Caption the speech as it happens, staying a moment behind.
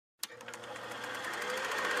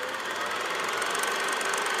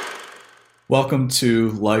Welcome to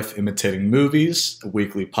Life Imitating Movies, a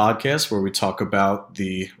weekly podcast where we talk about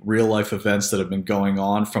the real life events that have been going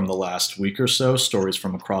on from the last week or so, stories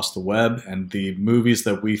from across the web, and the movies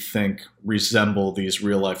that we think resemble these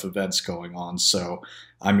real life events going on. So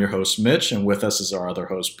I'm your host, Mitch, and with us is our other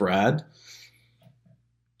host, Brad.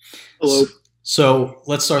 Hello. So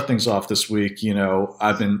let's start things off this week.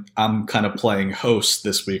 I'm kind of playing host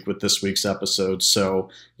this week with this week's episode. So,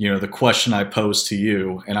 the question I pose to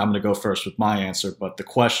you, and I'm going to go first with my answer, but the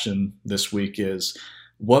question this week is,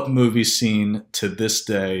 what movie scene to this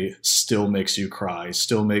day still makes you cry,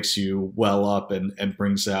 still makes you well up and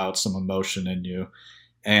brings out some emotion in you?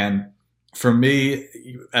 And for me,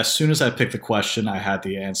 as soon as I picked the question, I had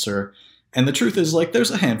the answer. And the truth is, there's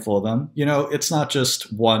a handful of them. It's not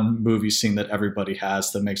just one movie scene that everybody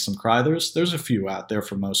has that makes them cry. There's a few out there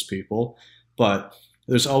for most people, but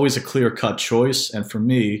there's always a clear-cut choice. And for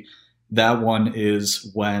me, that one is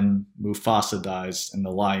when Mufasa dies in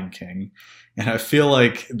The Lion King. And I feel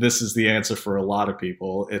like this is the answer for a lot of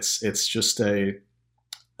people. It's just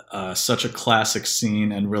such a classic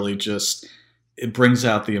scene, and really just it brings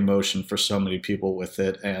out the emotion for so many people with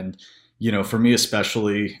it. And for me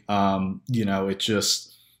especially, it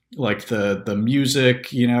just like the music,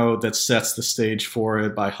 that sets the stage for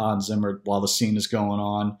it by Hans Zimmer while the scene is going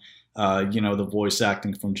on. The voice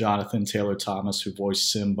acting from Jonathan Taylor Thomas, who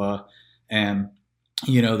voiced Simba, and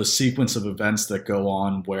the sequence of events that go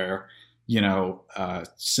on where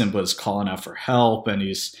Simba is calling out for help, and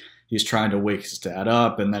he's trying to wake his dad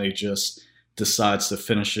up, and then he just decides to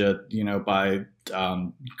finish it, by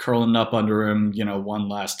curling up under him, one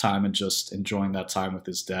last time and just enjoying that time with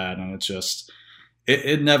his dad. And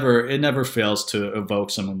it never fails to evoke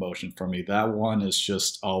some emotion for me. That one is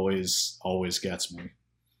just always gets me.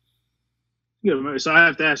 Yeah, so I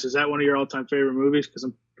have to ask: is that one of your all-time favorite movies? Because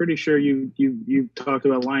I'm pretty sure you talked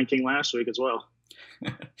about Lion King last week as well.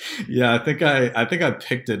 Yeah, I think I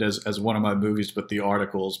picked it as one of my movies with the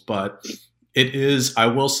articles, but it is, I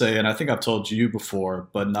will say, and I think I've told you before,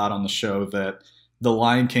 but not on the show, that The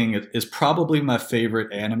Lion King is probably my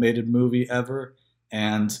favorite animated movie ever.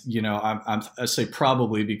 And, I say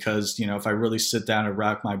probably because, if I really sit down and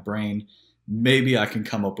rack my brain, maybe I can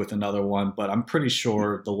come up with another one, but I'm pretty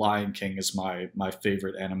sure The Lion King is my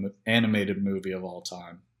favorite animated movie of all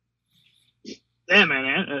time. Yeah,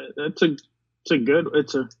 man, it's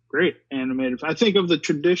a great animated. I think of the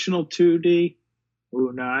traditional 2D. Oh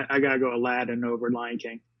no, I gotta go Aladdin over Lion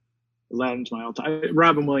King. Aladdin's my all-time.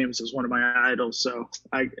 Robin Williams is one of my idols, so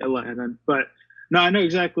Aladdin. But no, I know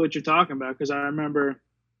exactly what you're talking about because I remember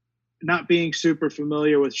not being super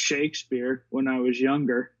familiar with Shakespeare when I was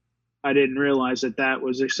younger. I didn't realize that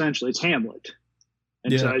was essentially it's Hamlet.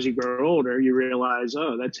 And so as you grow older, you realize,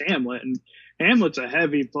 oh, that's Hamlet, and Hamlet's a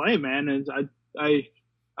heavy play, man. And I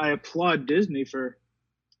applaud Disney for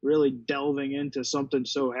really delving into something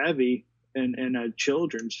so heavy in a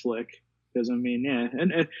children's flick, because I mean, yeah,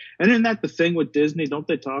 and isn't that the thing with Disney? Don't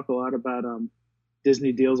they talk a lot about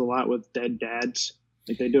Disney deals a lot with dead dads?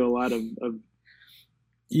 Like they do a lot of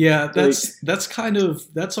yeah,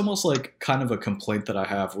 that's almost like kind of a complaint that I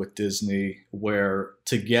have with Disney, where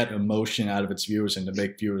to get emotion out of its viewers and to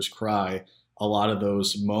make viewers cry, a lot of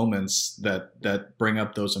those moments that bring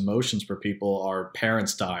up those emotions for people are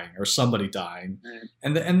parents dying or somebody dying.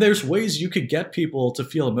 And there's ways you could get people to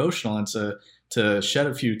feel emotional and to shed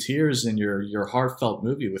a few tears in your heartfelt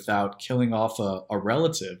movie without killing off a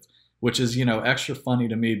relative, which is, extra funny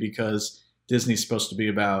to me because Disney's supposed to be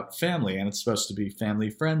about family and it's supposed to be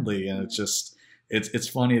family friendly. And it's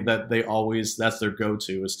funny that that's their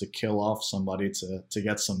go-to, is to kill off somebody to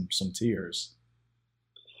get some tears.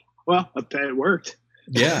 Well, it worked.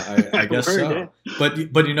 Yeah, I guess worked, so. Yeah.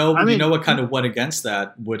 But what kind of went against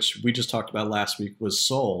that, which we just talked about last week, was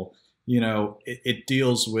Soul. It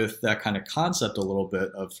deals with that kind of concept a little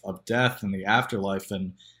bit of death and the afterlife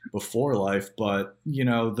and before life. But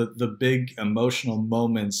the big emotional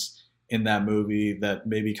moments in that movie that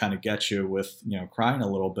maybe kind of get you with crying a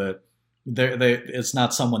little bit. It's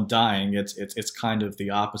not someone dying. It's kind of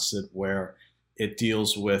the opposite, where it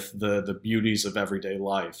deals with the beauties of everyday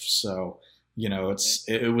life. So,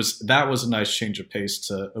 that was a nice change of pace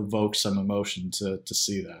to evoke some emotion to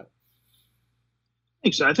see that.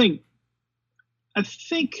 I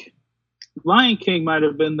think Lion King might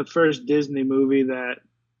have been the first Disney movie that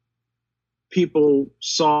people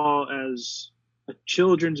saw as a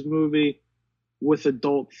children's movie with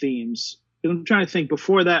adult themes. I'm trying to think.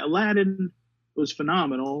 Before that, Aladdin was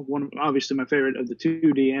phenomenal. Obviously my favorite of the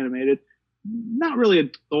 2D animated. Not really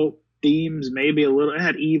adult themes, maybe a little. It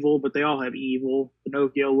had evil, but they all have evil.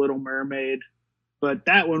 Pinocchio, Little Mermaid. But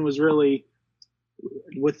that one was really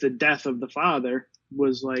with the death of the father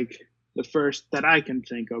was like the first that I can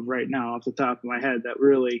think of right now off the top of my head that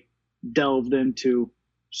really delved into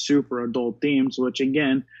super adult themes, which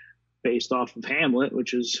again, based off of Hamlet,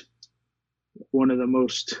 which is one of the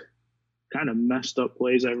most kind of messed up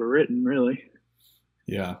plays ever written, really.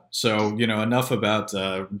 Yeah. So, enough about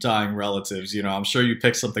dying relatives. I'm sure you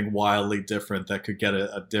picked something wildly different that could get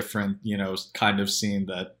a different, kind of scene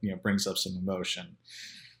that, brings up some emotion.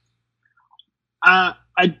 I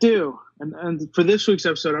do. And for this week's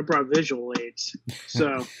episode, I brought visual aids.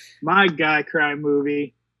 So my guy cry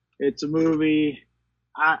movie, it's a movie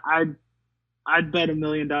I'd bet $1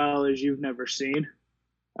 million you've never seen.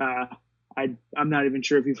 I'm not even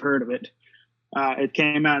sure if you've heard of it. It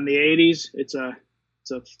came out in the 80s. It's a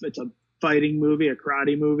fighting movie, a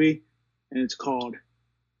karate movie, and it's called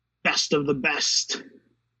Best of the Best.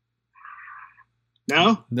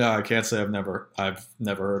 No? No, I can't say I've never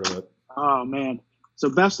heard of it. Oh man. So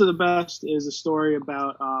Best of the Best is a story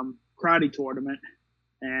about karate tournament,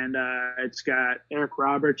 and it's got Eric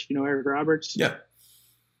Roberts. You know Eric Roberts? Yeah.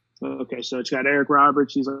 Okay, so it's got Eric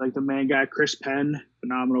Roberts. He's like the main guy. Chris Penn,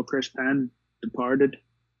 phenomenal Chris Penn, departed.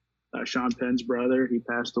 Sean Penn's brother, he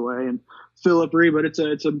passed away, and Philip Ree. But it's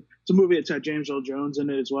a movie. It's got James Earl Jones in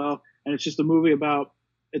it as well, and it's just a movie about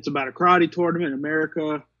a karate tournament in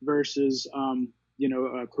America versus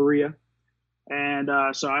Korea. And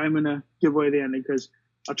so I'm gonna give away the ending because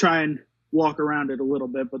I'll try and walk around it a little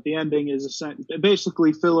bit. But the ending is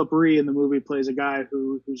basically Philip Ree in the movie plays a guy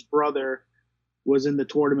whose brother was in the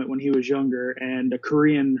tournament when he was younger, and a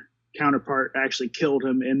Korean counterpart actually killed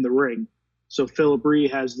him in the ring. So Philip Ree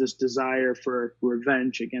has this desire for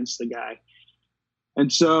revenge against the guy.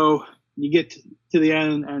 And so you get to the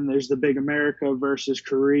end, and there's the big America versus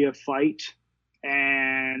Korea fight,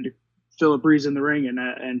 and Philip Ree's in the ring,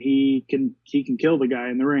 and he can kill the guy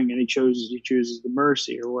in the ring, and he chooses the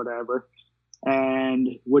mercy or whatever, and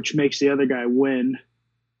which makes the other guy win.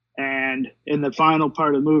 And in the final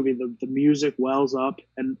part of the movie, the music wells up,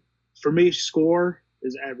 and for me, score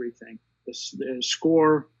is everything. The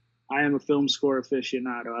score. I am a film score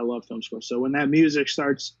aficionado. I love film score. So when that music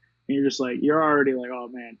starts, and you're already like, oh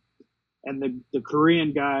man. And the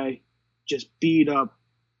Korean guy just beat up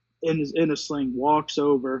in a sling, walks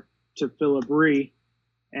over to Philip Ree,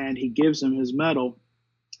 and he gives him his medal,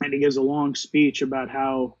 and he gives a long speech about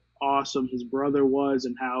how awesome his brother was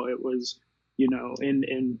and how it was,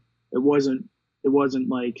 and it wasn't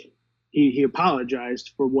like he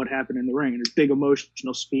apologized for what happened in the ring, and it's a big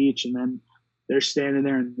emotional speech, and then they're standing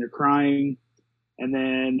there and they're crying, and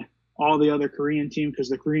then all the other Korean team, because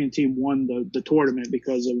the Korean team won the tournament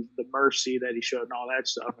because of the mercy that he showed and all that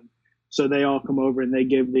stuff, and so they all come over and they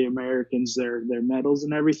give the Americans their medals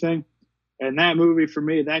and everything. And that movie for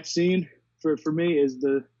me, that scene for me is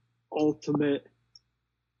the ultimate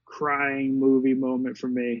crying movie moment for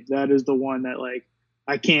me. That is the one that like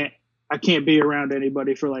I can't be around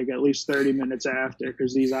anybody for like at least 30 minutes after,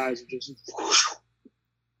 because these eyes are just whoosh.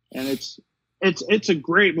 And it's a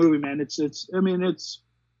great movie, man. It's an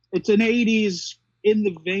 80s in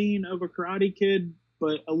the vein of a Karate Kid,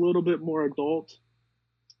 but a little bit more adult.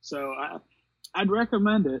 So I'd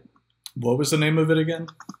recommend it. What was the name of it again?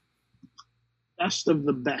 Best of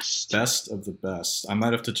the Best. Best of the Best. I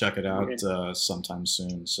might have to check it out sometime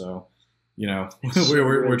soon. So, So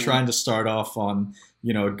we're trying to start off on,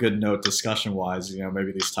 a good note discussion wise.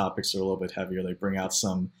 Maybe these topics are a little bit heavier. They bring out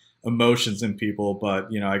some emotions in people, but,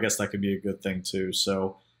 I guess that could be a good thing too.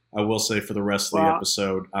 So I will say for the rest of the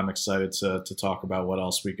episode, I'm excited to talk about what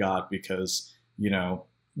else we got because,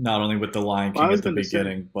 not only with the Lion King at the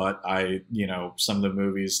beginning, but some of the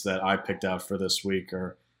movies that I picked out for this week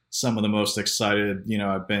are some of the most excited,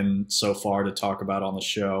 I've been so far to talk about on the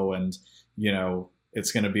show. And,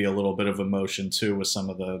 it's going to be a little bit of emotion too with some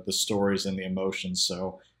of the stories and the emotions.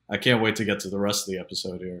 So I can't wait to get to the rest of the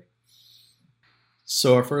episode here.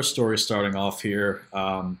 So our first story starting off here,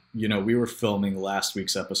 we were filming last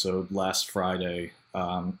week's episode last Friday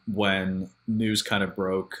when news kind of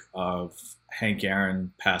broke of Hank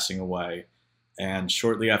Aaron passing away. And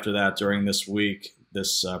shortly after that, during this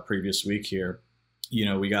previous week here,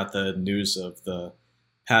 we got the news of the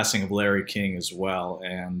passing of Larry King as well.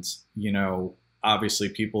 And, obviously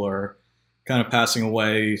people are kind of passing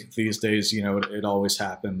away these days. It always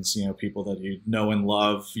happens, people that you know and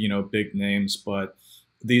love, big names, but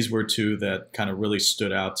these were two that kind of really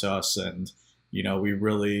stood out to us. And, we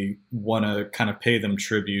really want to kind of pay them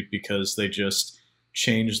tribute because they just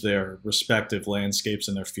changed their respective landscapes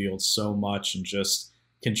in their fields so much and just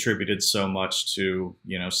contributed so much to,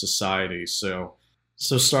 society. So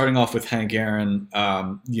starting off with Hank Aaron,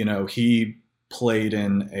 he played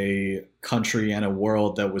in a country and a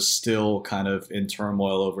world that was still kind of in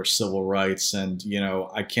turmoil over civil rights. And,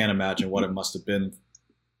 I can't imagine what it must have been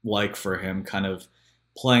like for him kind of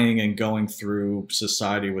playing and going through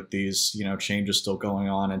society with these, changes still going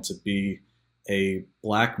on, and to be a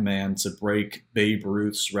black man to break Babe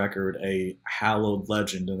Ruth's record, a hallowed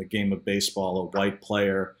legend in the game of baseball, a white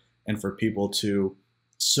player, and for people to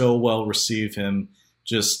so well receive him,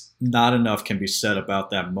 just not enough can be said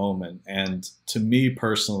about that moment. And to me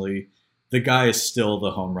personally, the guy is still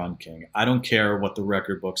the home run king. I don't care what the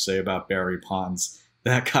record books say about Barry Bonds.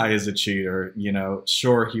 That guy is a cheater.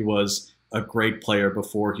 Sure, he was a great player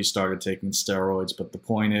before he started taking steroids, but the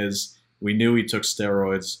point is, we knew he took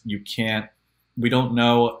steroids. We don't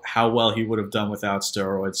know how well he would have done without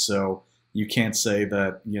steroids, so you can't say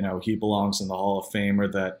that, he belongs in the Hall of Fame or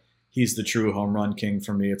that he's the true home run king.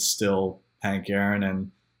 For me, it's still Hank Aaron,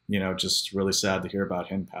 and, just really sad to hear about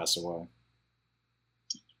him pass away.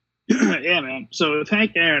 Yeah, man. So with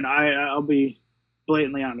Hank Aaron, I'll be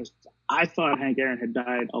blatantly honest. I thought Hank Aaron had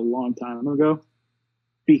died a long time ago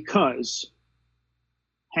because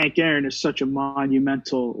Hank Aaron is such a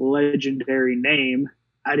monumental, legendary name.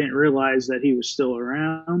 I didn't realize that he was still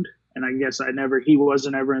around. And I guess he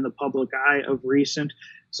wasn't ever in the public eye of recent.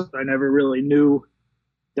 So I never really knew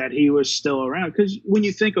that he was still around. Because when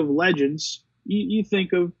you think of legends, you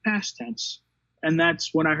think of past tense. And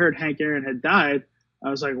that's when I heard Hank Aaron had died, I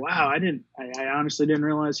was like, wow, I honestly didn't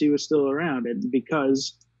realize he was still around. And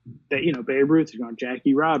because that, Babe Ruth is gone,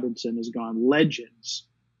 Jackie Robinson is gone, legends.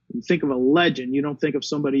 You think of a legend, you don't think of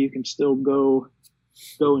somebody you can still go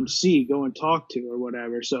and see, go and talk to or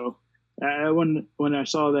whatever. So when I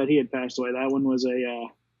saw that he had passed away, that one was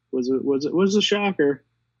a shocker.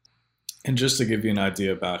 And just to give you an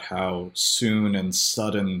idea about how soon and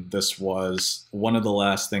sudden this was, one of the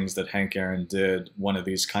last things that Hank Aaron did, one of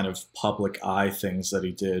these kind of public eye things that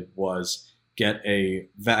he did, was get a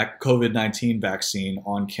COVID-19 vaccine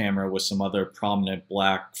on camera with some other prominent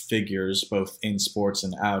black figures, both in sports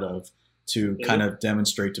and out of, to kind of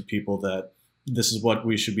demonstrate to people that this is what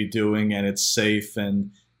we should be doing and it's safe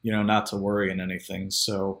and, not to worry and anything.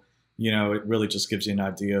 So, it really just gives you an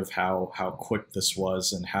idea of how quick this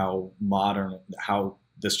was and how modern, how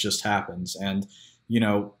this just happens. And,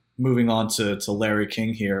 moving on to Larry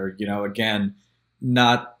King here, again,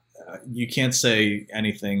 you can't say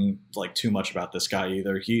anything like too much about this guy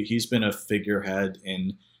either. He's been a figurehead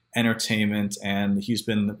in entertainment, and he's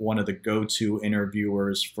been one of the go-to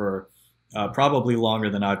interviewers for probably longer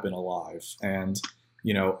than I've been alive. And,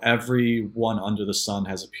 everyone under the sun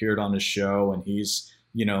has appeared on his show, and he's,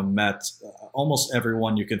 met almost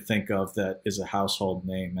everyone you can think of that is a household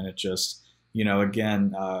name. And it just,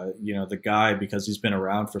 again, the guy, because he's been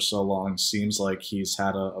around for so long, seems like he's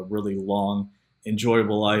had a really long,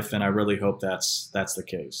 enjoyable life. And I really hope that's the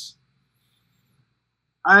case.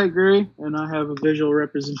 I agree. And I have a visual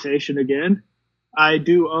representation again. I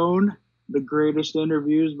do own the greatest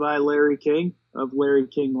interviews by Larry King of Larry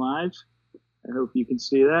King Live. I hope you can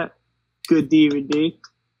see that. Good DVD.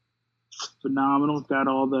 Phenomenal. Got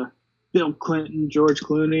all the Bill Clinton, George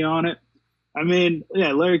Clooney on it. I mean,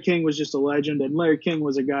 yeah, Larry King was just a legend, and Larry King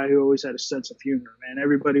was a guy who always had a sense of humor, man.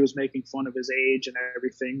 Everybody was making fun of his age and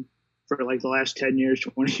everything for like the last 10 years,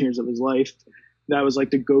 20 years of his life. That was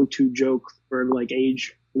like the go-to joke for like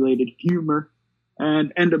age-related humor.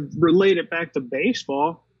 And to relate it back to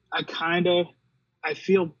baseball, I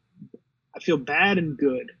feel bad and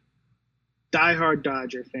good. Diehard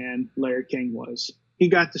Dodger fan Larry King was. He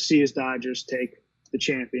got to see his Dodgers take the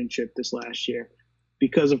championship this last year.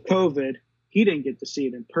 Because of COVID, he didn't get to see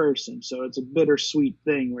it in person. So it's a bittersweet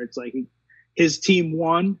thing where it's like his team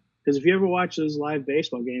won. Because if you ever watch those live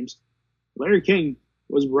baseball games, Larry King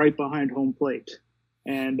was right behind home plate.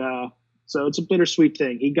 And so it's a bittersweet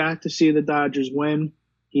thing. He got to see the Dodgers win.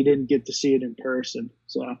 He didn't get to see it in person.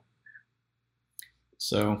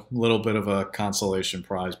 So a little bit of a consolation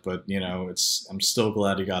prize, but, I'm still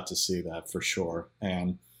glad he got to see that for sure.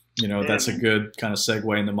 And, that's a good kind of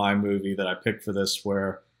segue into my movie that I picked for this,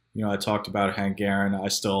 where, I talked about Hank Aaron. I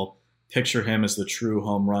still picture him as the true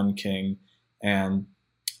home run king. And,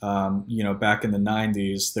 back in the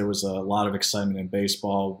 90s, there was a lot of excitement in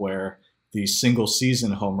baseball where the single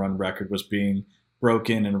season home run record was being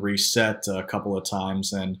broken and reset a couple of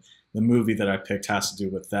times. And the movie that I picked has to do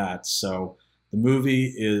with that. So the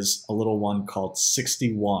movie is a little one called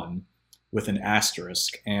 61 with an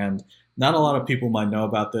asterisk. And not a lot of people might know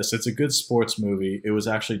about this. It's a good sports movie. It was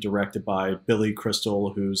actually directed by Billy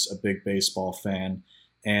Crystal, who's a big baseball fan.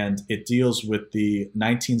 And it deals with the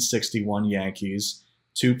 1961 Yankees.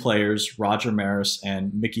 Two players, Roger Maris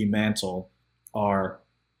and Mickey Mantle, are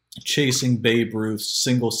chasing Babe Ruth's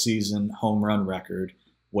single season home run record,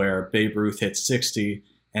 where Babe Ruth hit 60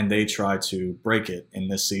 and they try to break it in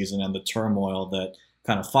this season, and the turmoil that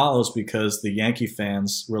kind of follows because the Yankee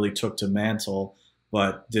fans really took to Mantle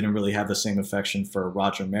but didn't really have the same affection for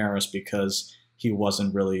Roger Maris because he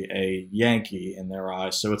wasn't really a Yankee in their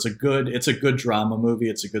eyes. So it's a good drama movie.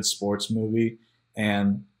 It's a good sports movie,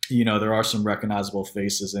 and there are some recognizable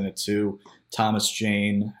faces in it too. Thomas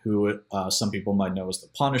Jane, who some people might know as the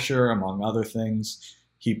Punisher, among other things.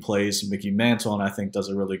 He plays Mickey Mantle, and I think does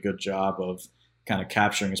a really good job of kind of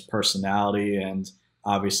capturing his personality. And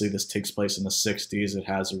obviously, this takes place in the '60s. It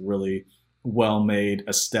has a really well-made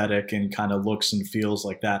aesthetic and kind of looks and feels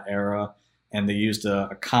like that era. And they used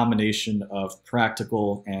a combination of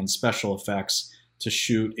practical and special effects to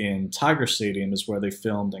shoot in Tiger Stadium, is where they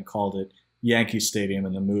filmed, and called it Yankee Stadium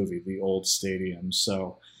in the movie, the old stadium.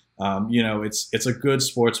 So, it's a good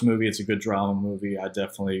sports movie. It's a good drama movie. I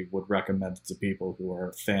definitely would recommend it to people who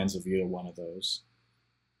are fans of either one of those.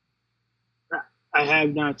 I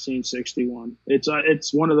have not seen 61.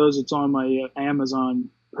 It's one of those. It's on my Amazon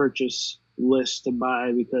purchase list to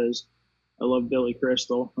buy because I love Billy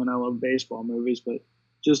Crystal and I love baseball movies, but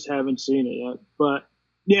just haven't seen it yet. But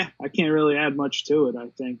yeah, I can't really add much to it. I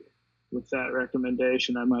think with that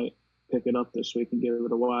recommendation, I might pick it up this week and give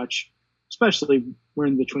it a watch. Especially we're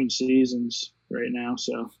in between seasons right now,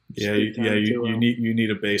 so you need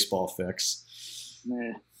a baseball fix.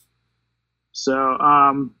 Yeah. So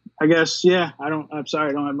I guess I'm sorry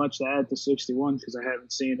I don't have much to add to 61 because I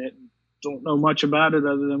haven't seen it and don't know much about it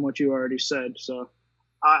other than what you already said. So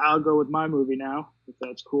I'll go with my movie now, if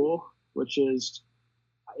that's cool, which is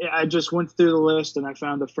I just went through the list and I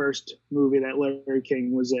found the first movie that Larry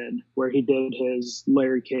King was in, where he did his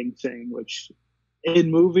Larry King thing, which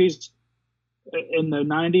in movies, in the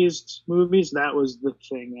 90s movies, that was the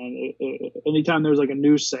thing. And anytime there was like a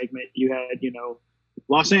news segment, you had,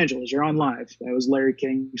 Los Angeles, you're on live. That was Larry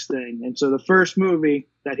King's thing. And so the first movie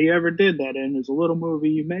that he ever did that in is a little movie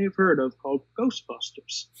you may have heard of called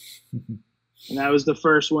Ghostbusters. And that was the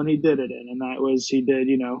first one he did it in. And that was, he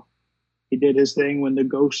did his thing when the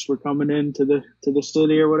ghosts were coming into the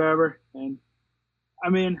city or whatever. And I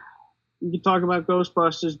mean, you can talk about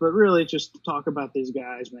Ghostbusters, but really just talk about these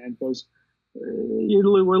guys, man, because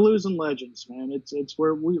we're losing legends, man. It's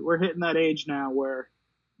where we're hitting that age now where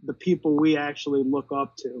the people we actually look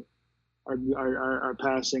up to are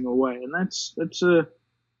passing away, and that's the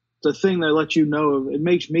thing that lets you know. It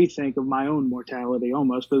makes me think of my own mortality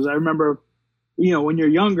almost, because I remember, when you're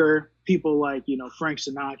younger, people like Frank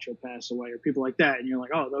Sinatra pass away or people like that, and you're like,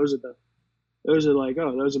 oh, those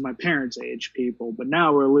are my parents' age people. But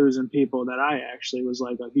now we're losing people that I actually was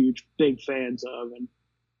like a huge big fans of, and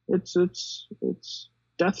it's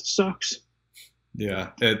death sucks. Yeah,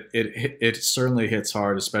 it certainly hits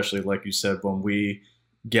hard, especially like you said, when we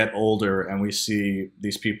get older and we see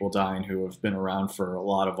these people dying who have been around for a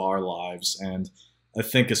lot of our lives. And I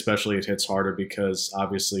think especially it hits harder because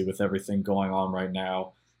obviously with everything going on right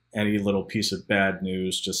now, any little piece of bad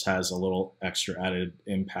news just has a little extra added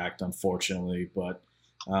impact, unfortunately. But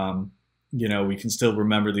we can still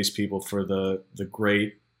remember these people for the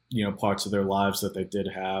great parts of their lives that they did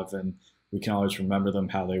have, and we can always remember them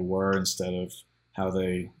how they were instead of how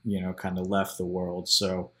they, kind of left the world.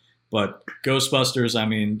 So, but Ghostbusters, I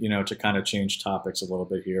mean, to kind of change topics a little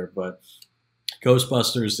bit here, but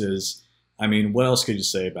Ghostbusters is, I mean, what else could you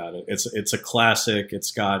say about it? It's a classic.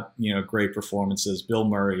 It's got, great performances. Bill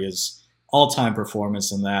Murray is all-time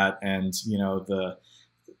performance in that. And,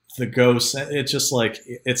 the ghosts, it's just like,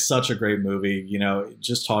 it's such a great movie.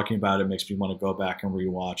 Just talking about it makes me want to go back and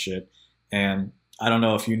rewatch it. And I don't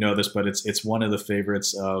know if you know this, but it's one of the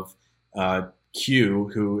favorites of Q,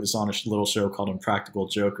 who is on a little show called Impractical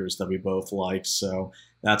Jokers that we both like. So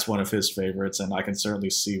that's one of his favorites, and I can certainly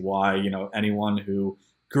see why, anyone who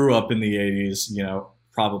grew up in the 80s,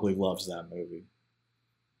 probably loves that movie.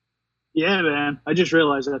 Yeah, man. I just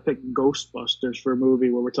realized that I picked Ghostbusters for a movie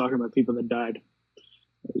where we're talking about people that died.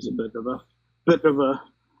 It was a bit of a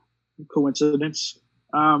coincidence.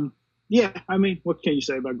 Yeah, I mean, what can you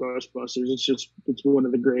say about Ghostbusters? It's one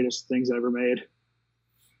of the greatest things ever made.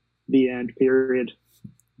 The end, period.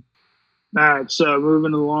 All right, so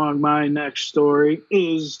moving along, my next story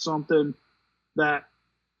is something that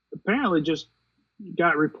apparently just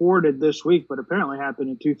got reported this week, but apparently happened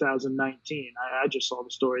in 2019. I just saw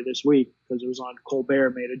the story this week because it was on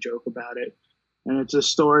Colbert, made a joke about it. And it's a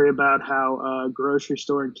story about how a grocery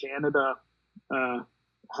store in Canada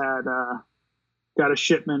had got a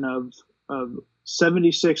shipment of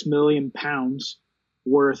 76 million pounds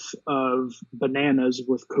worth of bananas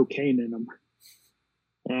with cocaine in them.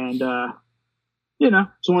 And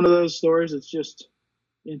it's one of those stories. It's just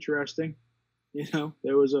interesting.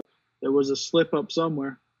 There was a slip up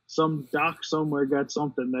somewhere. Some doc somewhere got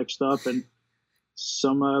something mixed up, and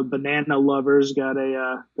some banana lovers got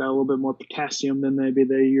a little bit more potassium than maybe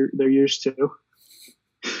they're used to.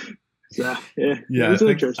 So Yeah, it's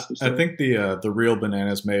interesting. I think the real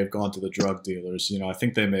bananas may have gone to the drug dealers. I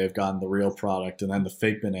think they may have gotten the real product, and then the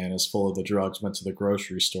fake bananas full of the drugs went to the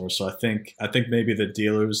grocery store. So I think maybe the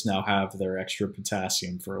dealers now have their extra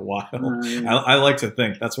potassium for a while. Yeah. I like to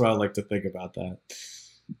think that's what I like to think about that.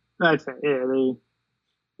 That's it.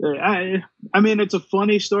 Yeah, I mean, it's a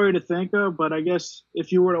funny story to think of, but I guess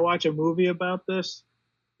if you were to watch a movie about this,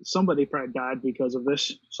 somebody probably died because of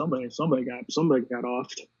this. Somebody got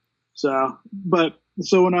offed. So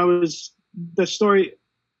when I was the story,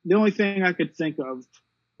 the only thing I could think of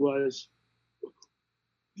was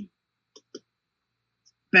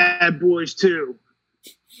Bad Boys 2.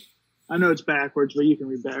 I know it's backwards, but you can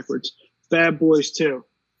read backwards. Bad Boys 2.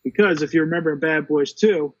 Because if you remember Bad Boys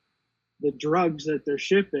 2, the drugs that they're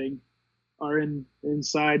shipping are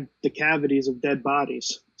inside the cavities of dead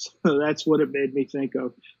bodies. So that's what it made me think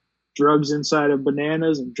of. Drugs inside of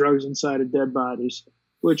bananas and drugs inside of dead bodies,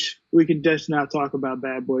 which we can just now talk about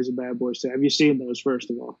Bad Boys and Bad Boys 2. Have you seen those,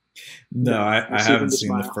 first of all? No, I haven't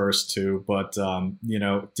seen the first two, but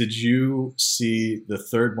did you see the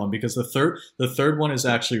third one? Because the third one is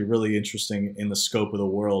actually really interesting in the scope of the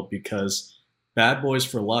world, because Bad Boys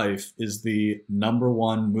for Life is the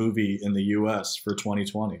 #1 movie in the U.S. for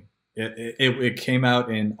 2020. It came out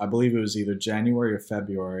in, I believe it was either January or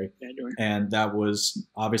February, and that was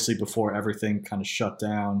obviously before everything kind of shut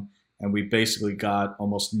down, and we basically got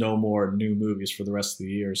almost no more new movies for the rest of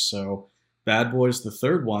the year. So Bad Boys, the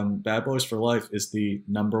third one, Bad Boys for Life, is the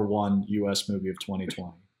 #1 U.S. movie of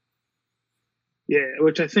 2020. Yeah,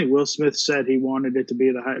 which I think Will Smith said he wanted it to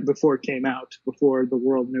be before it came out, before the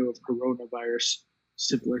world knew of coronavirus,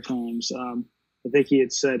 simpler times. I think he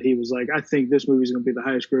had said, he was like, I think this movie is going to be the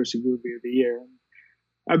highest grossing movie of the year. And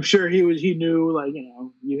I'm sure he knew, like,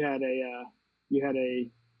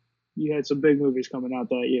 you had some big movies coming out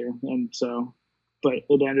that year. And so, but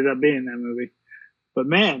it ended up being that movie. But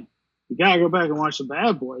man, you gotta go back and watch the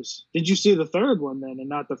Bad Boys. Did you see the third one then, and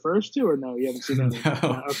not the first two, or no? You haven't seen that?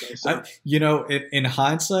 No. Okay, in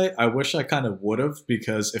hindsight, I wish I kind of would have,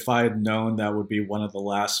 because if I had known that would be one of the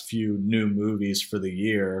last few new movies for the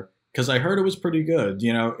year, because I heard it was pretty good.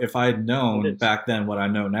 If I had known back then what I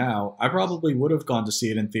know now, I probably would have gone to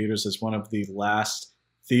see it in theaters as one of the last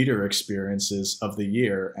theater experiences of the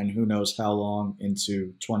year, and who knows how long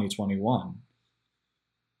into 2021.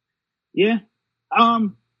 Yeah.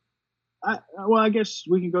 I guess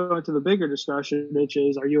we can go into the bigger discussion, which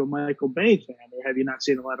is, are you a Michael Bay fan, or have you not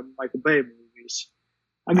seen a lot of Michael Bay movies?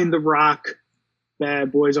 I mean, The Rock,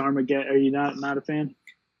 Bad Boys, Armageddon. Are you not a fan?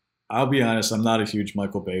 I'll be honest, I'm not a huge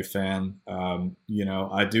Michael Bay fan.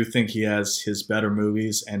 I do think he has his better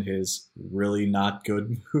movies and his really not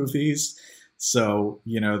good movies. So,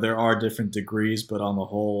 there are different degrees, but on the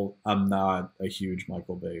whole, I'm not a huge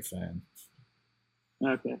Michael Bay fan.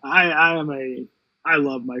 Okay. I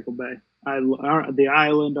love Michael Bay. The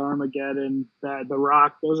Island, Armageddon, The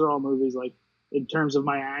Rock, those are all movies, like, in terms of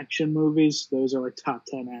my action movies, those are like top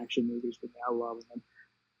 10 action movies for me. I love them.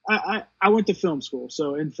 I went to film school,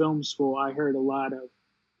 so in film school I heard a lot of,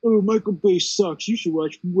 oh, Michael Bay sucks, you should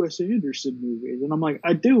watch Wes Anderson movies. And I'm like,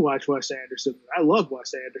 I do watch Wes Anderson. I love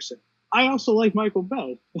Wes Anderson. I also like Michael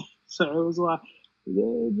Bay. So it was a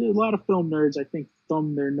lot of film nerds, I think,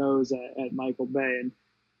 thumb their nose at Michael Bay. And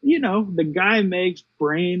the guy makes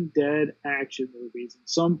brain dead action movies. And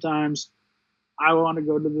sometimes I want to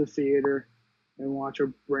go to the theater and watch a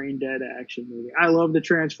brain dead action movie. I love the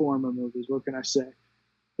Transformer movies. What can I say?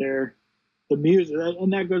 They're the music,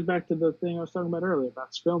 and that goes back to the thing I was talking about earlier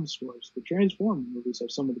about film scores. The Transformer movies have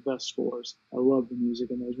some of the best scores. I love the music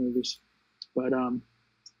in those movies. But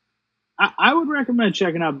I would recommend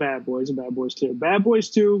checking out Bad Boys and Bad Boys 2. Bad Boys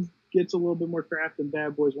 2 gets a little bit more craft than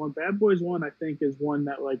Bad Boys 1. Bad Boys 1, I think, is one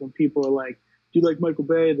that, like, when people are like, do you like Michael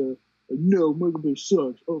Bay? They're like, no, Michael Bay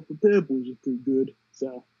sucks. Oh, but Bad Boys are pretty good.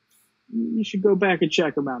 So you should go back and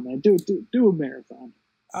check them out, man. Do a marathon.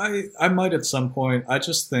 I might at some point. I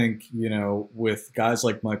just think, with guys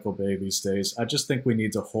like Michael Bay these days, I just think we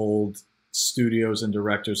need to hold studios and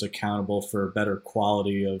directors accountable for a better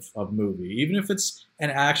quality of movie. Even if it's an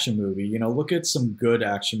action movie, look at some good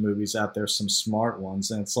action movies out there, some smart ones.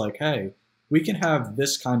 And it's like, hey, we can have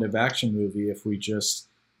this kind of action movie if we just,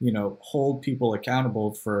 hold people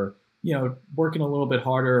accountable for, working a little bit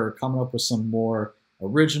harder or coming up with some more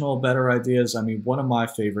original, better ideas. I mean, one of my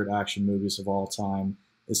favorite action movies of all time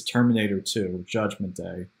is Terminator 2, Judgment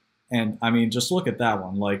Day. And I mean, just look at that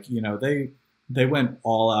one. Like, they went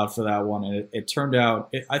all out for that one, and it turned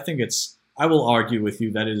out. I think it's. I will argue with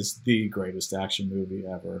you that it is the greatest action movie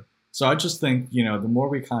ever. So I just think the more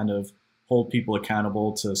we kind of hold people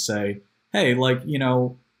accountable to say, hey, like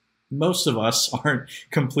most of us aren't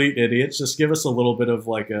complete idiots. Just give us a little bit of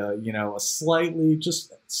like a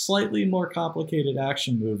slightly more complicated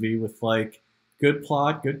action movie with like good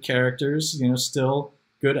plot, good characters, still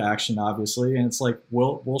good action, obviously, and it's like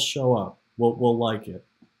we'll show up, we'll like it.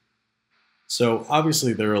 So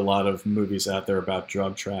obviously there are a lot of movies out there about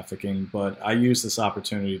drug trafficking, but I use this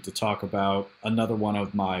opportunity to talk about another one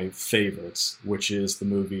of my favorites, which is the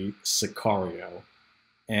movie Sicario.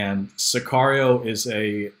 And Sicario is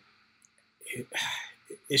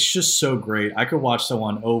it's just so great. I could watch that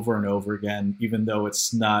one over and over again, even though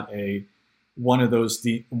it's not one of those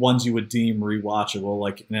ones you would deem rewatchable,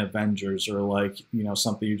 like in Avengers, or like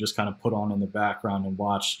something you just kind of put on in the background and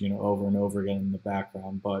watch over and over again in the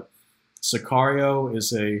background. But Sicario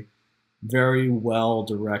is a very well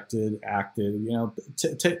directed, acted.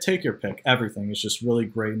 Take your pick. Everything is just really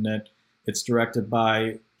great in it. It's directed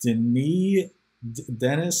by Denis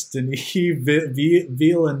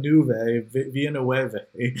Villeneuve,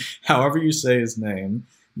 however you say his name.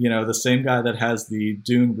 The same guy that has the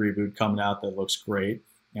Dune reboot coming out that looks great,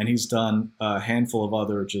 and he's done a handful of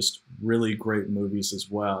other just really great movies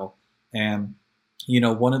as well. And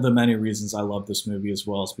one of the many reasons I love this movie as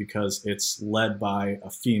well is because it's led by a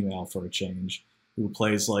female for a change, who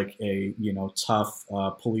plays like a tough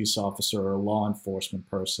police officer or law enforcement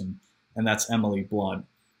person, and that's Emily Blunt.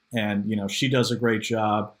 And she does a great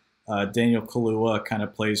job. Daniel Kaluuya kind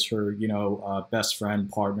of plays her best friend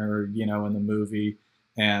partner in the movie.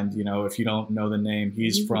 And if you don't know the name,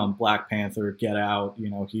 he's from Black Panther, Get Out.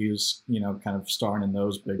 He's kind of starring in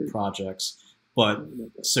those big projects. But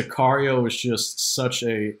Sicario is just such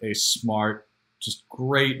a smart, just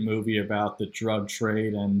great movie about the drug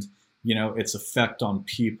trade and its effect on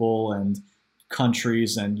people and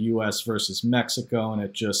countries and U.S. versus Mexico, and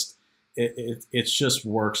it just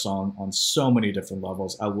works on so many different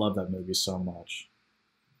levels. I love that movie so much.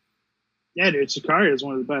 Yeah, dude, Sicario is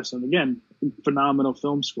one of the best, and again, phenomenal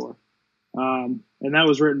film score. And that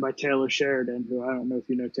was written by Taylor Sheridan, who I don't know if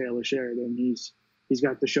you know Taylor Sheridan. He's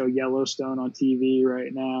got the show Yellowstone on TV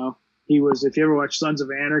right now. He was, if you ever watch Sons of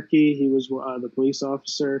Anarchy, he was the police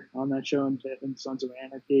officer on that show in Sons of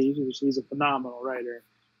Anarchy. He's a phenomenal writer,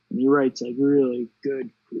 and he writes like really good,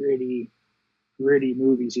 gritty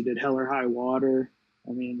movies. He did Hell or High Water.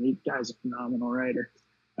 I mean, the guy's a phenomenal writer.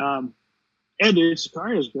 And dude,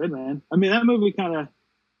 Sicario is good, man. I mean, that movie kind of,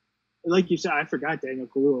 like you said, I forgot Daniel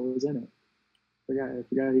Kaluuya was in it. I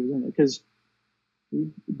forgot he was in it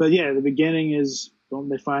but yeah, the beginning is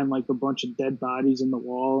they find like a bunch of dead bodies in the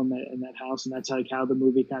wall in that house, and that's like how the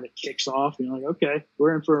movie kind of kicks off. You're like, okay,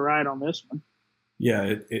 we're in for a ride on this one.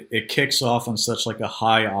 Yeah, it kicks off on such like a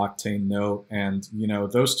high octane note, and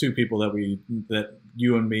those two people that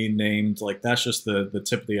you and me named, like that's just the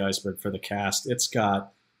tip of the iceberg for the cast. It's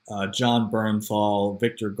got John Bernthal,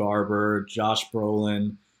 Victor Garber, Josh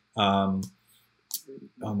Brolin,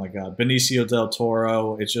 oh my God, Benicio del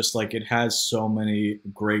Toro. It's just like it has so many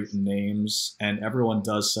great names, and everyone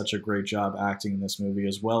does such a great job acting in this movie,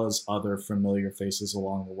 as well as other familiar faces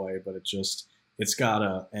along the way. But it's got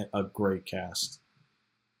a great cast.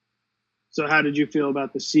 So how did you feel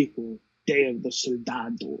about the sequel, Day of the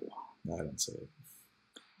Soldado? I didn't say it.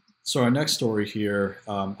 So our next story here,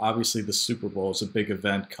 obviously the Super Bowl is a big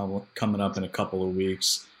event coming up in a couple of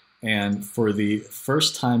weeks. And for the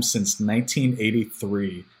first time since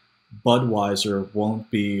 1983, Budweiser won't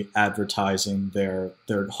be advertising their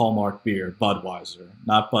Hallmark beer, Budweiser,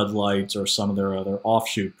 not Bud Light or some of their other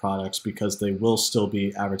offshoot products, because they will still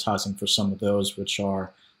be advertising for some of those, which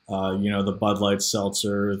are, the Bud Light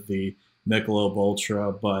Seltzer, the Michelob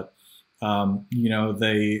Ultra, but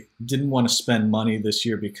they didn't want to spend money this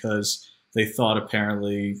year because they thought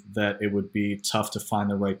apparently that it would be tough to find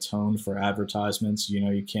the right tone for advertisements.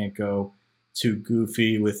 You can't go too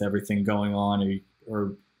goofy with everything going on,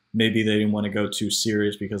 or maybe they didn't want to go too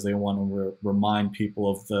serious because they want to remind people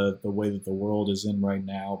of the way that the world is in right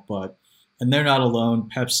now. And they're not alone.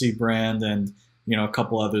 Pepsi brand and a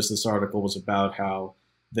couple others. This article was about how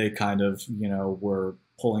they kind of were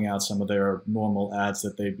pulling out some of their normal ads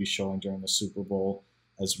that they'd be showing during the Super Bowl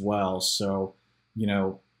as well. So,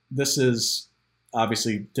 this is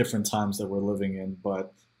obviously different times that we're living in,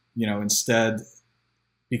 but, instead,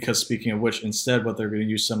 because speaking of which, instead what they're going to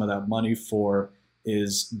use some of that money for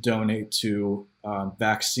is donate to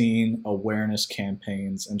vaccine awareness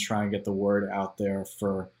campaigns and try and get the word out there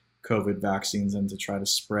for COVID vaccines and to try to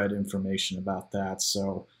spread information about that.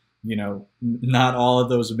 So, not all of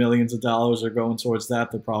those millions of dollars are going towards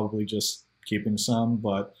that. They're probably just keeping some,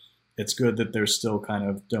 but it's good that they're still kind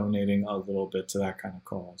of donating a little bit to that kind of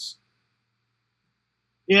cause.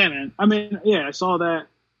 Yeah, man. I mean, yeah, I saw that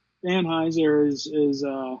Anheuser is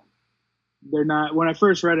they're not. When I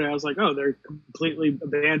first read it, I was like, oh, they're completely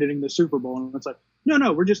abandoning the Super Bowl, and it's like, no,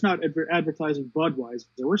 no, we're just not advertising Budweiser.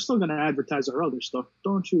 We're still going to advertise our other stuff.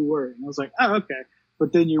 Don't you worry. And I was like, oh, okay.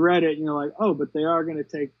 But then you read it, and you're like, oh, but they are going to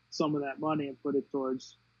take some of that money and put it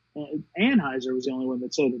towards. Anheuser was the only one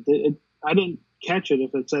that said it. I didn't catch it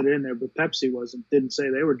if it said it in there, but Pepsi didn't say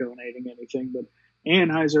they were donating anything. But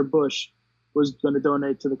Anheuser Busch was going to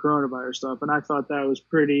donate to the coronavirus stuff, and I thought that was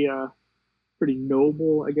pretty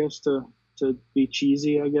noble, I guess, to be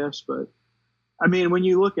cheesy, I guess. But I mean, when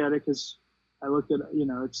you look at it, because I looked at,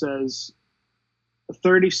 it says a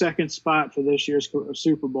 30-second spot for this year's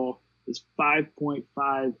Super Bowl is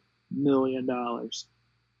 $5.5 million.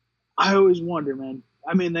 I always wonder, man.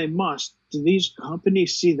 I mean, they must. Do these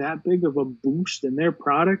companies see that big of a boost in their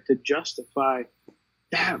product to justify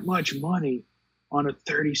that much money on a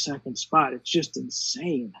 30-second spot? It's just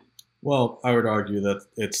insane. Well, I would argue that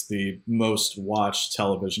it's the most watched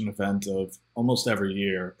television event of almost every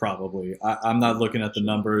year, probably. I'm not looking at the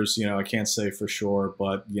numbers, I can't say for sure,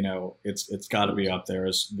 but it's got to be up there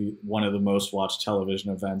as one of the most watched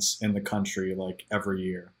television events in the country, like every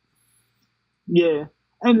year. Yeah,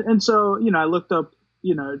 and so I looked up,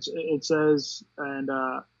 it says, and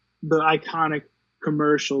the iconic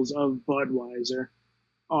commercials of Budweiser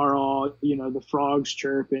are all, the frogs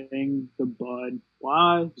chirping, the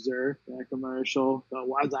Budweiser, that commercial, the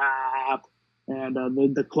WhatsApp, and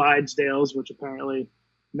the Clydesdales, which apparently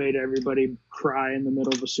made everybody cry in the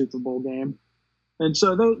middle of a Super Bowl game. And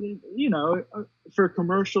so, for a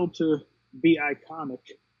commercial to be iconic,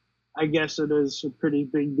 I guess it is a pretty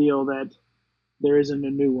big deal that there isn't a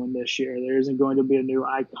new one this year. There isn't going to be a new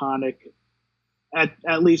iconic,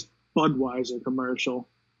 at least Budweiser commercial.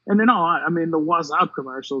 And then I mean, the WhatsApp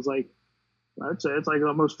commercial is like, I'd say it's like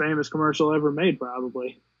the most famous commercial ever made,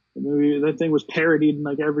 probably. The movie, that thing was parodied in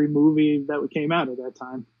like every movie that came out at that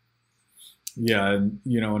time. Yeah, and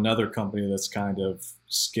another company that's kind of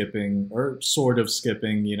skipping or sort of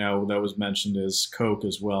skipping, that was mentioned is Coke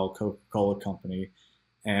as well, Coca-Cola Company,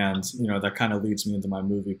 and that kind of leads me into my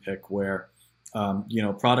movie pick where.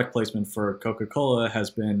 Product placement for Coca-Cola has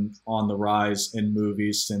been on the rise in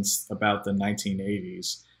movies since about the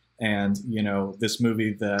 1980s. And, this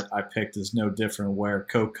movie that I picked is no different where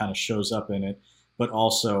Coke kind of shows up in it, but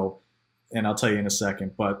also, and I'll tell you in a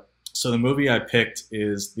second, but so the movie I picked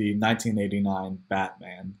is the 1989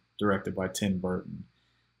 Batman, directed by Tim Burton.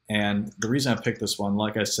 And the reason I picked this one,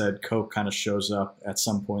 like I said, Coke kind of shows up at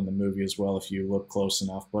some point in the movie as well if you look close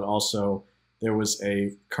enough, but also there was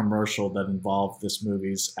a commercial that involved this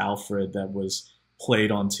movie's Alfred that was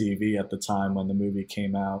played on TV at the time when the movie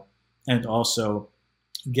came out. And also,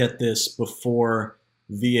 get this, before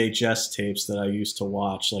VHS tapes that I used to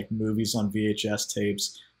watch, like movies on VHS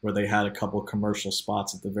tapes where they had a couple commercial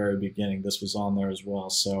spots at the very beginning, this was on there as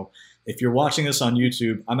well. So if you're watching this on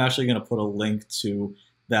YouTube, I'm actually going to put a link to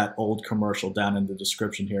that old commercial down in the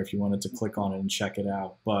description here if you wanted to click on it and check it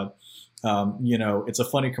out. But, it's a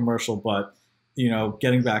funny commercial, but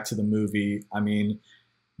getting back to the movie, I mean,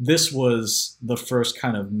 this was the first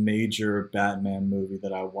kind of major Batman movie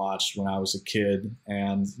that I watched when I was a kid.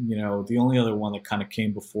 And, the only other one that kind of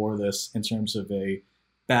came before this in terms of a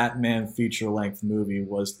Batman feature-length movie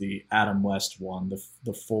was the Adam West one,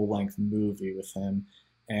 the full-length movie with him.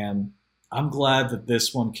 And I'm glad that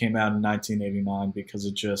this one came out in 1989 because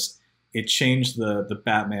it changed the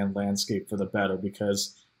Batman landscape for the better.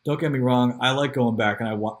 Because don't get me wrong, I like going back and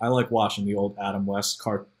I like watching the old Adam West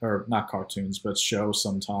not cartoons, but shows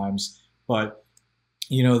sometimes. But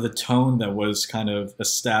the tone that was kind of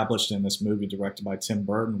established in this movie, directed by Tim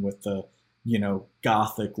Burton, with the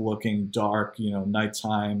gothic looking, dark,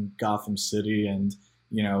 nighttime Gotham City, and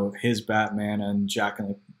his Batman and Jack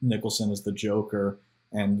Nicholson as the Joker,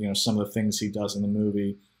 and some of the things he does in the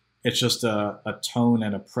movie. It's just a tone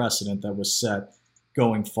and a precedent that was set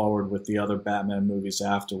going forward with the other Batman movies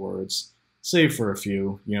afterwards, save for a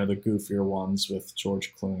few, the goofier ones with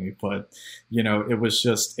George Clooney. But,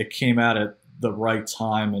 it came out at the right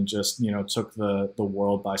time and just, took the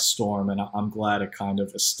world by storm. And I'm glad it kind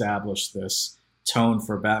of established this tone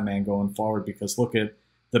for Batman going forward, because look at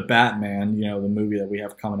the Batman, the movie that we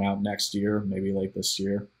have coming out next year, maybe late this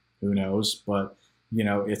year, who knows. But,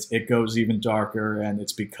 it goes even darker, and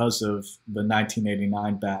it's because of the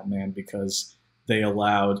 1989 Batman, because they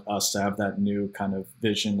allowed us to have that new kind of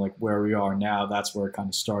vision, like where we are now. That's where it kind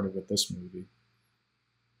of started with this movie.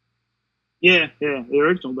 Yeah, the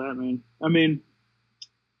original Batman. I mean,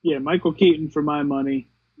 yeah, Michael Keaton for my money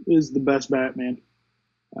is the best Batman.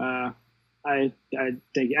 Uh, I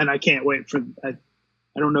think, and I can't wait for. I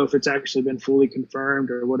don't know if it's actually been fully confirmed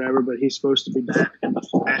or whatever, but he's supposed to be back in the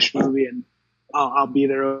Flash movie, and I'll be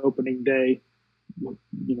there opening day.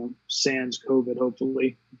 You know, sans COVID,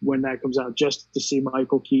 hopefully, when that comes out, just to see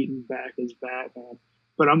Michael Keaton back as Batman.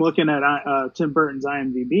 But I'm looking at Tim Burton's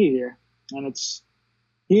IMDb here, and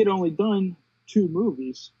he had only done 2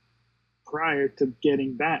 movies prior to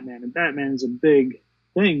getting Batman, and Batman is a big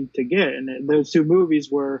thing to get. And those 2 movies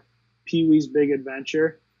were Pee Wee's Big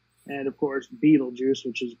Adventure, and of course Beetlejuice,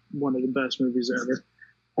 which is one of the best movies ever.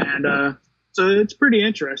 And so it's pretty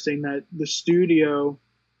interesting that the studio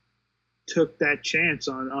took that chance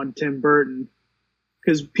on Tim Burton,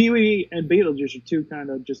 because Pee Wee and Beetlejuice are 2 kind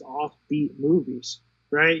of just offbeat movies,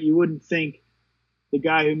 right? You wouldn't think the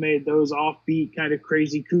guy who made those offbeat, kind of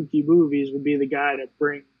crazy, kooky movies would be the guy to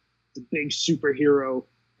bring the big superhero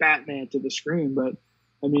Batman to the screen. But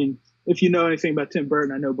I mean, if you know anything about Tim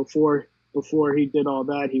Burton, I know before he did all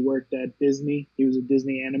that, he worked at Disney. He was a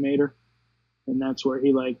Disney animator, and that's where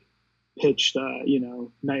he like pitched,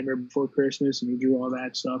 Nightmare Before Christmas, and he drew all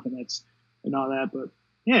that stuff and all that. But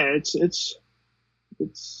yeah, it's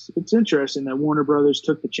interesting that Warner Brothers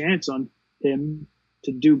took the chance on him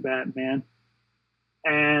to do Batman,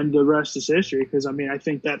 and the rest is history. Because I mean, I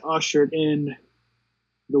think that ushered in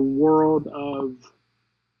the world of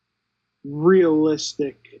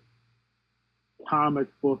realistic comic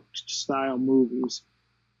book style movies,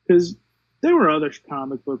 because there were other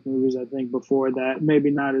comic book movies I think before that, maybe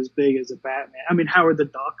not as big as a Batman. I mean, Howard the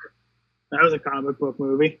Duck, that was a comic book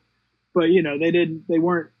movie, but they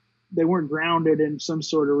weren't grounded in some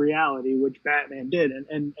sort of reality, which Batman did,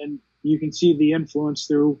 and you can see the influence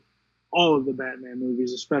through all of the Batman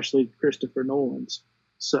movies, especially Christopher Nolan's.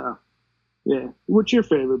 So yeah, what's your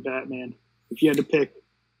favorite Batman if you had to pick?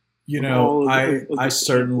 I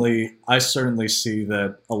certainly see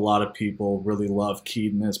that a lot of people really love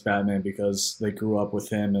Keaton as Batman because they grew up with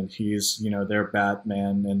him and he's, their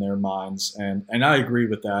Batman in their minds. And I agree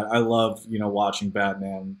with that. I love, watching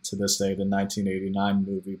Batman to this day, the 1989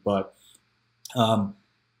 movie. But,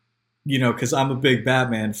 because I'm a big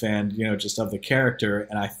Batman fan, just of the character.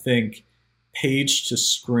 And I think page to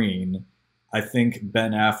screen, I think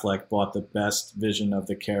Ben Affleck brought the best vision of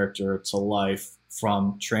the character to life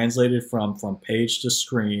from page to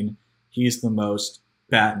screen. He's the most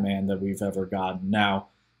Batman that we've ever gotten. Now,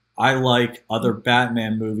 I like other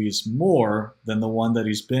Batman movies more than the one that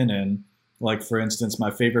he's been in. Like, for instance,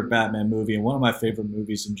 my favorite Batman movie, and one of my favorite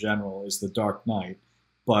movies in general, is The Dark Knight.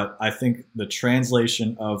 But I think the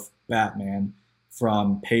translation of Batman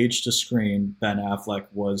from page to screen, Ben Affleck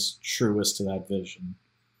was truest to that vision.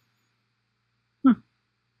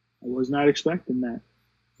 I was not expecting that.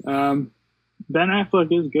 Ben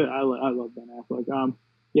Affleck is good. I love Ben Affleck.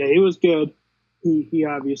 Yeah, he was good. He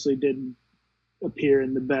obviously didn't appear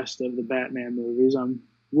in the best of the Batman movies.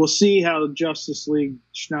 We'll see how Justice League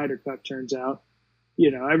Snyder Cut turns out.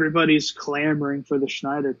 Everybody's clamoring for the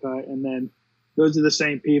Snyder Cut, and then those are the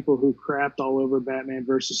same people who crapped all over Batman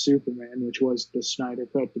versus Superman, which was the Snyder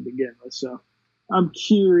Cut to begin with. So I'm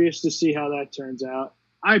curious to see how that turns out.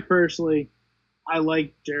 I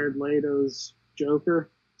like Jared Leto's Joker,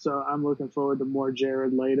 so I'm looking forward to more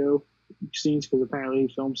Jared Leto scenes because apparently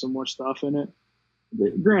he filmed some more stuff in it.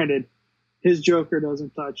 But granted, his Joker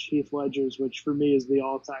doesn't touch Heath Ledger's, which for me is the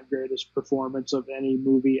all-time greatest performance of any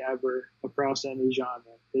movie ever across any genre.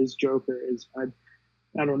 His Joker is,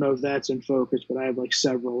 I don't know if that's in focus, but I have like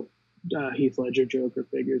several Heath Ledger Joker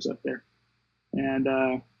figures up there. And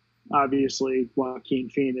obviously Joaquin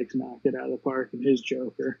Phoenix knocked it out of the park in his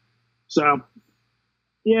Joker. So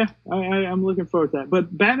yeah, I'm looking forward to that.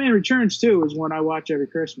 But Batman Returns too is one I watch every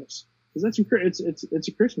Christmas because it's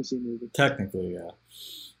a Christmassy movie. Technically,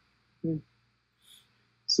 yeah.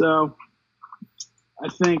 So I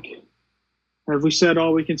think, have we said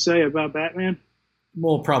all we can say about Batman?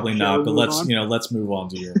 Well, probably not. But let's move on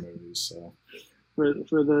to your movies. So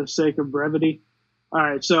for the sake of brevity. All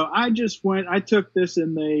right, so I took this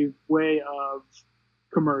in the way of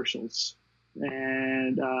commercials.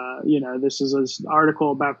 And, this is an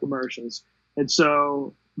article about commercials. And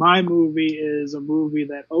so my movie is a movie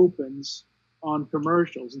that opens on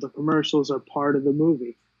commercials. The commercials are part of the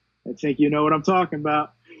movie. I think you know what I'm talking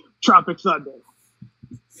about. Tropic Thunder.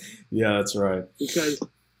 Yeah, that's right. Because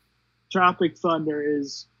Tropic Thunder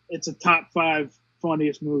it's a top 5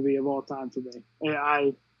 funniest movie of all time for me. And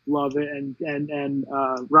I love it. And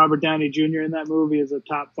Robert Downey Jr. in that movie is a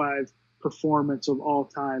top 5 performance of all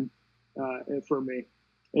time. For me,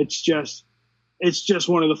 it's it's just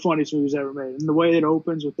one of the funniest movies ever made. And the way it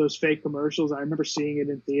opens with those fake commercials, I remember seeing it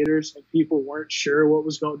in theaters, and people weren't sure what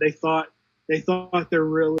was going. They thought there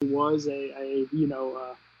really was a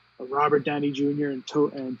Robert Downey Jr.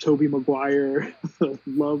 and Tobey Maguire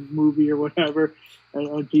love movie or whatever,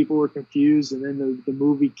 and people were confused. And then the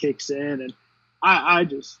movie kicks in, and I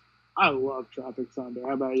love Tropic Thunder.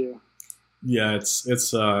 How about you? Yeah,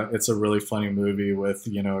 it's a really funny movie with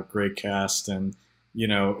a great cast, and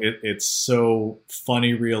it's so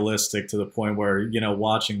funny, realistic to the point where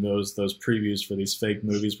watching those previews for these fake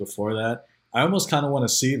movies before that, I almost kind of want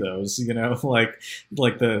to see those, like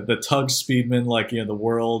the Tug Speedman, like the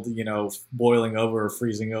world boiling over or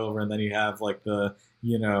freezing over, and then you have like the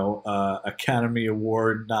Academy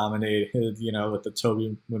Award nominated, with the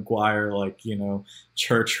Tobey Maguire, like,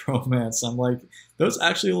 church romance. I'm like, those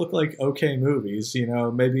actually look like okay movies.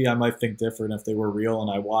 Maybe I might think different if they were real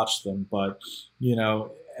and I watched them, but,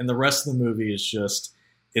 and the rest of the movie is just,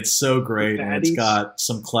 it's so great. And it's got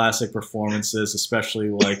some classic performances, especially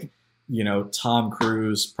like, Tom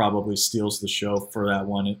Cruise probably steals the show for that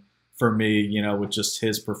one for me, with just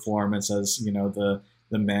his performance as,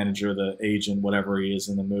 the manager, the agent, whatever he is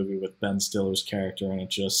in the movie with Ben Stiller's character. And it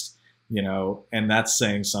just, and that's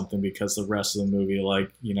saying something because the rest of the movie,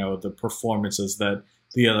 like, the performances that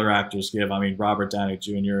the other actors give. I mean, Robert Downey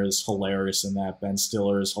Jr. is hilarious in that. Ben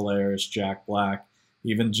Stiller is hilarious. Jack Black,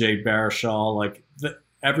 even Jay Baruchel, like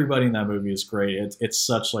everybody in that movie is great. It's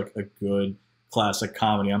such like a good classic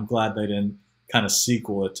comedy. I'm glad they didn't kind of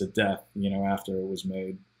sequel it to death, after it was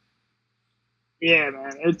made. Yeah,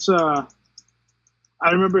 man. It's, I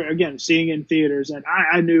remember again seeing it in theaters, and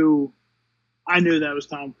I knew that was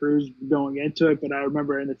Tom Cruise going into it, but I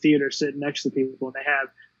remember in the theater sitting next to people,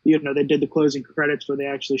 and they did the closing credits where they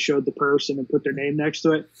actually showed the person and put their name next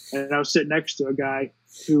to it, and I was sitting next to a guy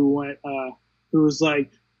who was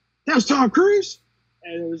like, "That's Tom Cruise,"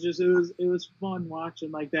 and it was fun watching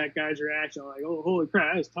like that guy's reaction, like, "Oh, holy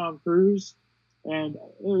crap, that's Tom Cruise," and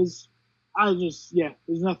there's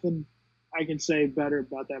nothing I can say better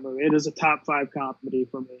about that movie. It is a top 5 comedy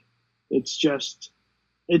for me. It's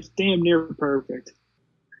damn near perfect.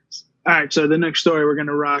 All right, so the next story we're going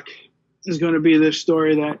to rock is going to be this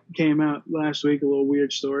story that came out last week, a little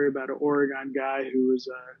weird story about an Oregon guy who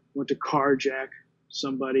went to carjack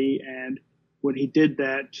somebody, and when he did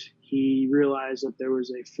that, he realized that there was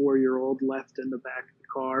a 4-year-old left in the back of the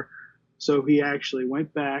car. So he actually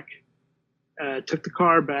went back, took the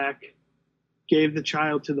car back, gave the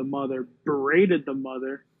child to the mother, berated the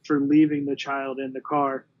mother for leaving the child in the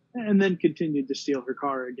car, and then continued to steal her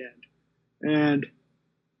car again. And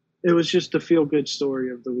it was just a feel-good story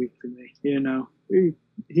of the week for me.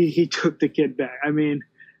 He took the kid back. I mean,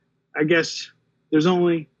 I guess there's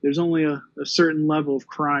only a certain level of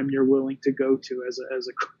crime you're willing to go to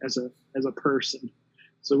as a person.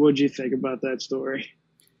 So what'd you think about that story?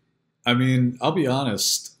 I mean, I'll be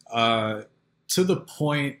honest. To the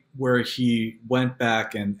point where he went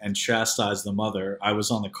back and chastised the mother, I was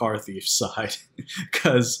on the car thief side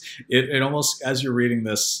because it almost, as you're reading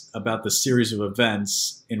this about the series of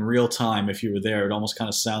events in real time, if you were there, it almost kind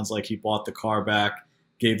of sounds like he bought the car back,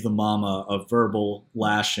 gave the mom a verbal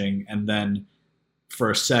lashing, and then for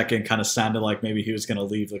a second kind of sounded like maybe he was going to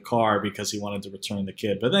leave the car because he wanted to return the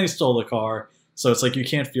kid. But then he stole the car. So it's like you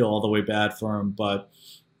can't feel all the way bad for him. But,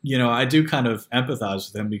 I do kind of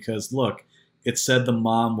empathize with him because, look, it said the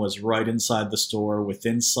mom was right inside the store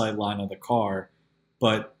within sight line of the car,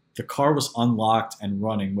 but the car was unlocked and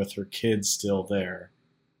running with her kid still there.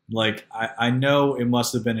 Like, I know it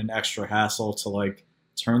must have been an extra hassle to like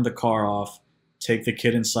turn the car off, take the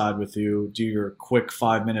kid inside with you, do your quick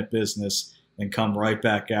 5-minute business, and come right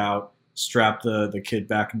back out, strap the kid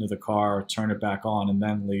back into the car, turn it back on, and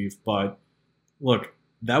then leave. But look,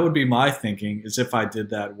 that would be my thinking, is if I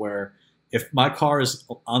did that, where if my car is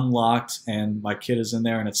unlocked and my kid is in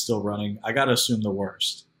there and it's still running, I got to assume the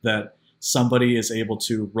worst, that somebody is able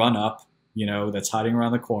to run up, that's hiding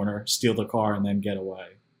around the corner, steal the car, and then get away.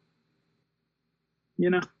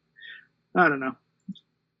 I don't know.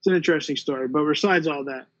 It's an interesting story. But besides all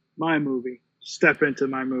that, step into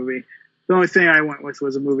my movie. The only thing I went with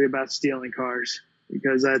was a movie about stealing cars,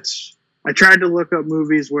 because I tried to look up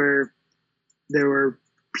movies where there were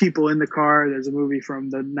people in the car. There's a movie from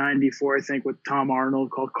the 94, I think, with Tom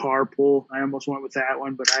Arnold called Carpool. I almost went with that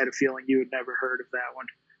one, but I had a feeling you had never heard of that one.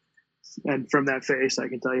 And from that face, I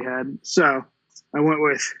can tell you hadn't. So I went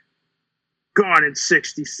with Gone in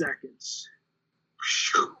 60 Seconds.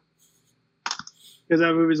 Because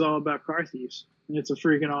that movie's all about car thieves. And it's a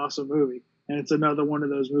freaking awesome movie. And it's another one of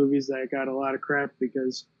those movies that got a lot of crap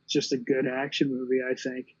because it's just a good action movie, I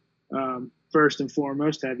think. First and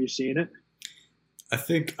foremost, have you seen it? I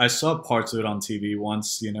think I saw parts of it on TV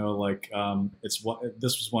once. You know, like it's what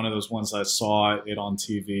this was one of those ones I saw it on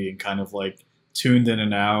TV and kind of like tuned in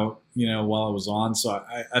and out. You know, while it was on. So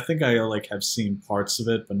I think I like have seen parts of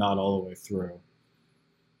it, but not all the way through.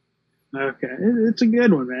 Okay, it's a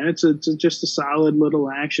good one, man. It's just a solid little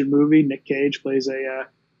action movie. Nick Cage plays a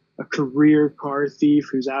career car thief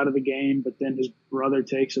who's out of the game, but then his brother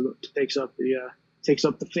takes up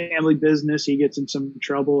the family business. He gets in some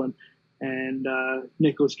trouble, and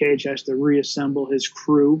Nicolas Cage has to reassemble his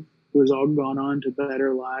crew, who has all gone on to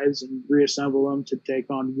better lives, and reassemble them to take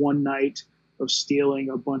on one night of stealing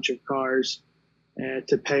a bunch of cars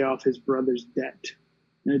to pay off his brother's debt.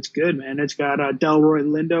 And it's good, man. It's got Delroy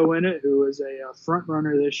Lindo in it, who is a front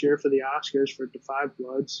runner this year for the Oscars for Da 5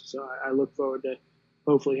 Bloods. So I look forward to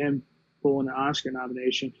hopefully him pulling an Oscar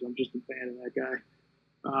nomination because I'm just a fan of that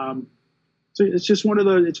guy. So it's just one of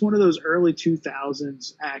those. It's one of those early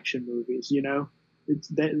 2000s action movies. You know, it's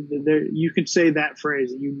that there you can say that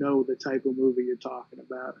phrase and you know the type of movie you're talking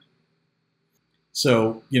about.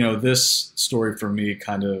 So, you know, this story for me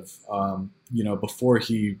kind of, you know, before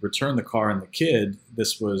he returned the car and the kid,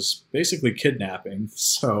 this was basically kidnapping.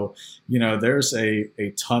 So, you know, there's a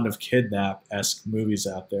ton of kidnap-esque movies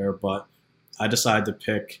out there, but I decided to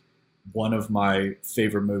pick one of my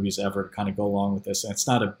favorite movies ever to kind of go along with this. And it's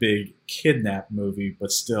not a big kidnap movie,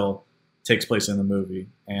 but still takes place in the movie.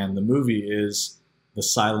 And the movie is The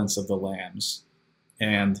Silence of the Lambs.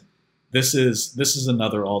 And this is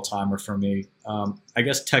another all-timer for me. I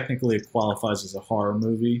guess technically it qualifies as a horror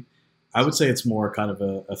movie. I would say it's more kind of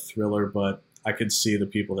a thriller, but I could see the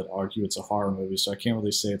people that argue it's a horror movie. So I can't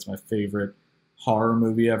really say it's my favorite horror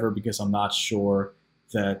movie ever because I'm not sure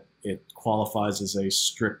that it qualifies as a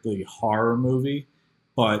strictly horror movie.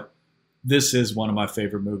 But this is one of my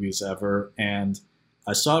favorite movies ever. And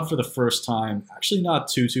I saw it for the first time, actually not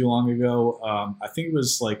too long ago. I think it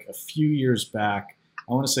was like a few years back.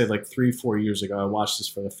 I want to say like 3-4 years ago, I watched this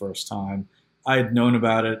for the first time. I had known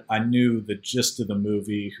about it. I knew the gist of the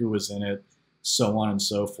movie, who was in it, so on and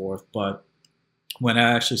so forth. But when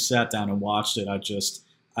I actually sat down and watched it,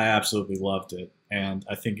 I absolutely loved it. And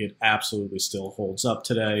I think it absolutely still holds up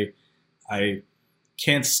today. I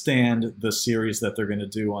can't stand the series that they're going to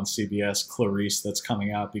do on CBS, Clarice, that's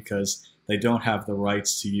coming out because they don't have the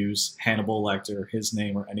rights to use Hannibal Lecter, his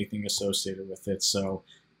name, or anything associated with it. So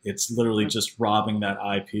it's literally just robbing that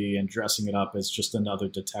IP and dressing it up as just another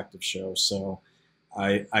detective show. So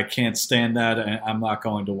I can't stand that, and I'm not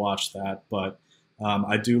going to watch that. But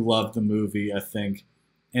I do love the movie. I think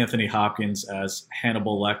Anthony Hopkins as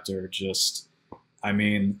Hannibal Lecter I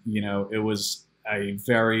mean, you know, it was a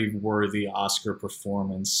very worthy Oscar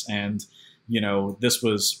performance. And, you know, this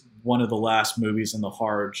was one of the last movies in the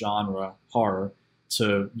horror genre,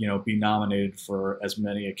 to, you know, be nominated for as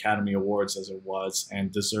many Academy Awards as it was, and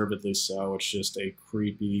deservedly so. It's just a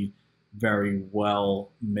creepy, very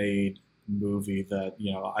well made movie that,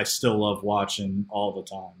 you know, I still love watching all the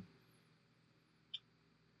time.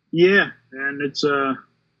 Yeah, and it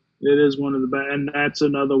is one of the best, and that's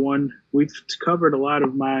another one. We've covered a lot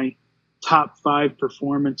of my top 5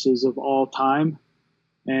 performances of all time,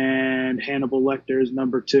 and Hannibal Lecter is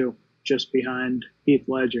number 2, just behind Heath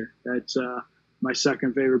Ledger. That's my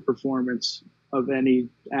second favorite performance of any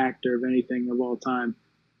actor of anything of all time.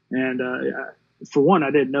 And for one, I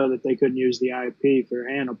didn't know that they couldn't use the IP for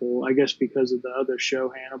Hannibal. I guess because of the other show,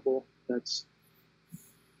 Hannibal. Is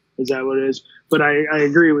that what it is? But I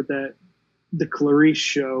agree with that. The Clarice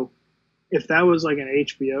show, if that was like an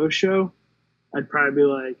HBO show, I'd probably be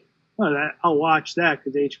like, oh, I'll watch that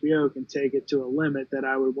because HBO can take it to a limit that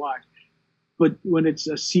I would watch. But when it's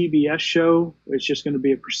a CBS show, it's just going to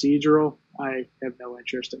be a procedural. I have no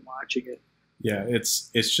interest in watching it. Yeah,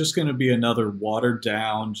 it's just going to be another watered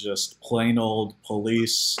down, just plain old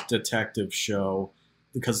police detective show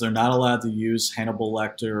because they're not allowed to use Hannibal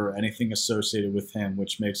Lecter or anything associated with him,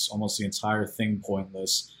 which makes almost the entire thing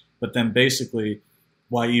pointless. But then basically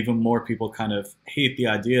why even more people kind of hate the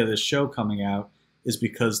idea of this show coming out is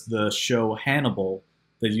because the show Hannibal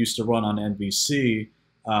that used to run on NBC,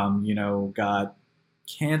 you know, got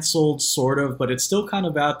canceled sort of, but it's still kind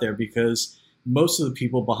of out there because most of the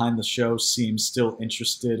people behind the show seem still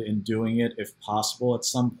interested in doing it if possible at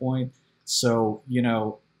some point. So, you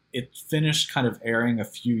know, it finished kind of airing a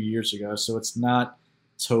few years ago, so it's not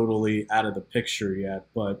totally out of the picture yet.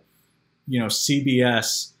 But, you know,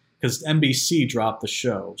 CBS, because NBC dropped the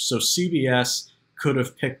show, so CBS could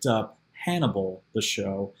have picked up Hannibal, the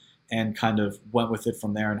show, and kind of went with it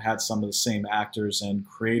from there and had some of the same actors and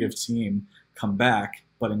creative team come back.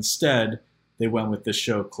 But instead, they went with the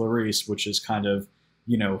show Clarice, which is kind of,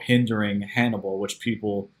 you know, hindering Hannibal, which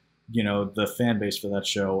people the fan base for that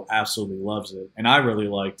show absolutely loves it. And I really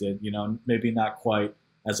liked it, maybe not quite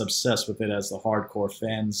as obsessed with it as the hardcore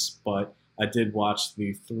fans, but I did watch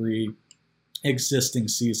the 3 existing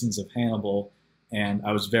seasons of Hannibal, and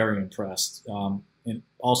I was very impressed. And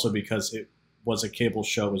also because it was a cable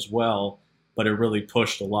show as well, but it really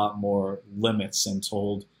pushed a lot more limits and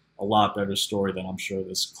told a lot better story than I'm sure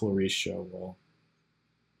this Clarice show will.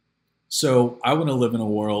 So I want to live in a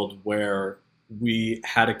world where we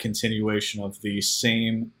had a continuation of the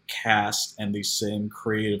same cast and the same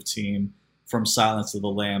creative team from Silence of the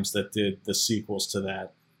Lambs that did the sequels to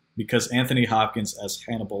that, because Anthony Hopkins as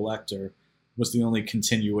Hannibal Lecter was the only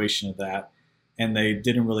continuation of that, and they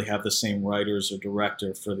didn't really have the same writers or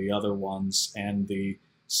director for the other ones, and the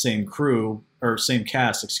same crew, or same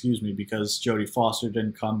cast, excuse me, because Jodie Foster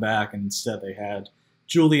didn't come back, and instead they had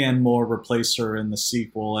Julianne Moore replace her in the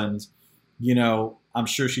sequel. And I'm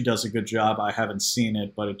sure she does a good job. I haven't seen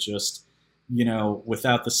it, but it just,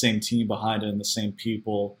 without the same team behind it and the same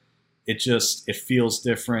people, it feels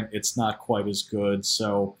different. It's not quite as good.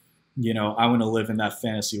 So, I want to live in that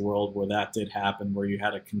fantasy world where that did happen, where you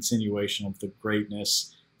had a continuation of the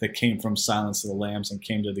greatness that came from Silence of the Lambs and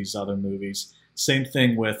came to these other movies. Same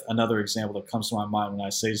thing with another example that comes to my mind when I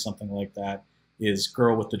say something like that is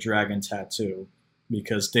Girl with the Dragon Tattoo,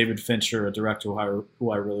 because David Fincher, a director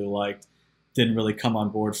who I really liked, didn't really come on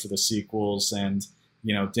board for the sequels, and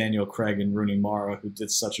Daniel Craig and Rooney Mara, who did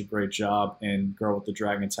such a great job in Girl with the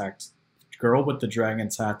Dragon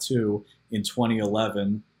Tattoo in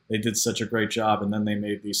 2011. They did such a great job, and then they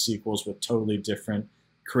made these sequels with totally different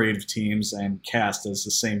creative teams and cast as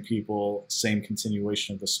the same people, same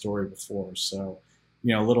continuation of the story before. So,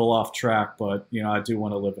 a little off track, but I do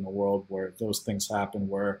want to live in a world where those things happen,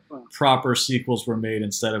 where proper sequels were made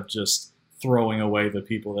instead of just throwing away the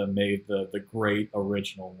people that made the great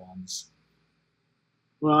original ones.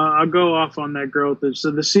 Well, I'll go off on that girl.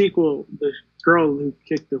 So the sequel, the girl who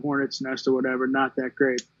kicked the hornet's nest or whatever, not that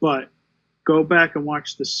great. But go back and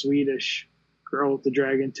watch the Swedish Girl with the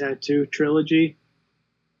Dragon Tattoo trilogy.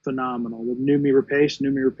 Phenomenal. With Noomi Rapace.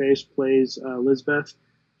 Noomi Rapace plays Lisbeth.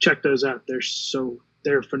 Check those out.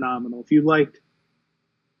 They're phenomenal. If you liked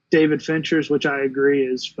David Fincher's, which I agree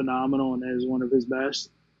is phenomenal and is one of his best,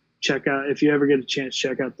 check out, if you ever get a chance,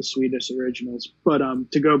 check out the Swedish originals. But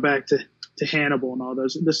to go back to Hannibal and all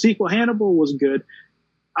those, the sequel Hannibal was good.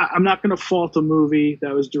 I'm not going to fault a movie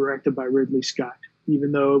that was directed by Ridley Scott,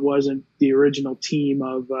 even though it wasn't the original team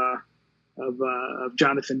of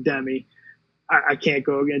Jonathan Demme. I can't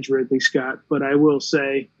go against Ridley Scott, but I will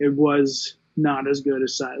say it was not as good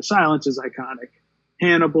as Silence is iconic.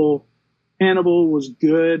 Hannibal was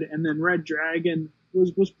good, and then Red Dragon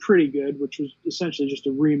was pretty good, which was essentially just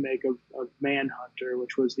a remake of Manhunter,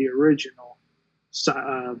 which was the original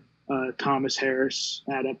Thomas Harris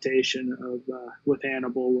adaptation of with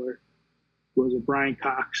Hannibal, where was it Brian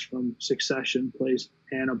Cox from Succession plays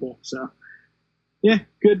Hannibal. So yeah,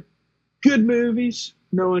 good movies.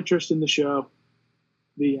 No interest in the show.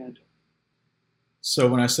 The end. So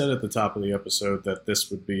when I said at the top of the episode that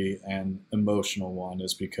this would be an emotional one,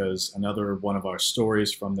 is because another one of our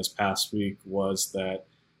stories from this past week was that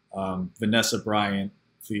Vanessa Bryant,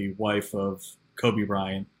 the wife of Kobe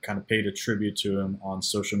Bryant, kind of paid a tribute to him on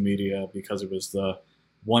social media because it was the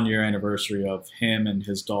 1-year anniversary of him and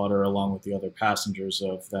his daughter, along with the other passengers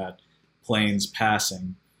of that plane's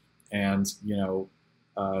passing. And,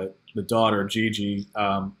 the daughter, Gigi,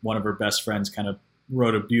 one of her best friends, kind of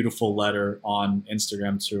wrote a beautiful letter on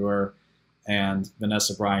Instagram to her, and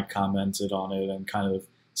Vanessa Bryant commented on it and kind of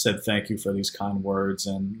said thank you for these kind words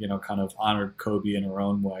and, kind of honored Kobe in her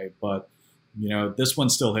own way. But, this one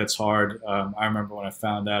still hits hard. I remember when I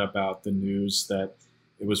found out about the news that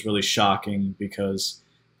it was really shocking because,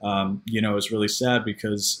 it was really sad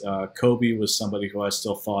because Kobe was somebody who I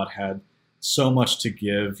still thought had so much to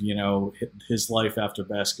give. His life after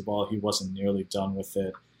basketball, he wasn't nearly done with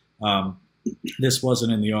it. This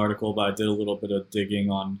wasn't in the article, but I did a little bit of digging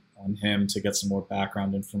on him to get some more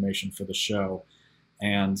background information for the show.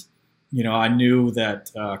 And, I knew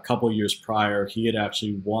that a couple of years prior, he had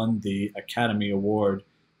actually won the Academy Award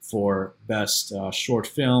for Best Short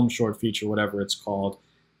Film, Short Feature, whatever it's called,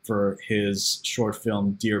 for his short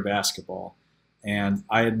film Dear Basketball. And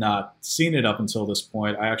I had not seen it up until this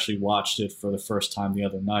point. I actually watched it for the first time the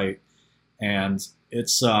other night. And it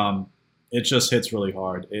just hits really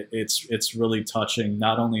hard. It's really touching.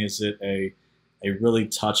 Not only is it a really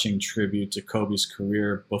touching tribute to Kobe's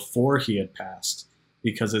career before he had passed,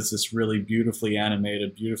 because it's this really beautifully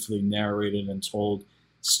animated, beautifully narrated and told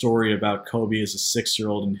story about Kobe as a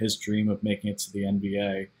 6-year-old and his dream of making it to the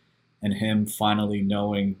NBA. and him finally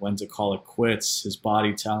knowing when to call it quits, his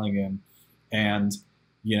body telling him. And,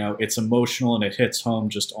 it's emotional and it hits home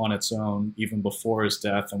just on its own, even before his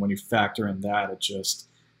death. And when you factor in that, it just,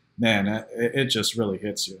 man, it just really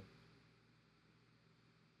hits you.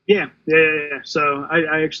 Yeah. So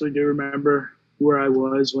I actually do remember where I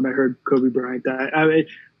was when I heard Kobe Bryant died.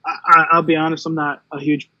 I'll be honest, I'm not a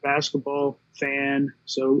huge basketball fan,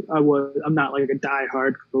 so I'm not like a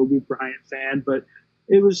diehard Kobe Bryant fan, but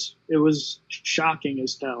it was shocking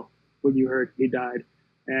as hell when you heard he died.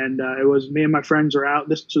 And it was me and my friends were out.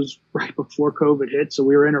 This was right before COVID hit, so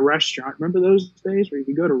we were in a restaurant. Remember those days where you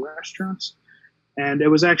could go to restaurants? And it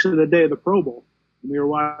was actually the day of the Pro Bowl. We were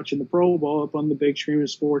watching the Pro Bowl up on the big screen of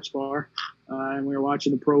sports bar, and we were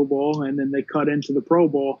watching the Pro Bowl, and then they cut into the Pro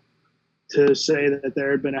Bowl to say that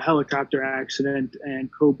there had been a helicopter accident and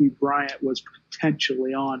Kobe Bryant was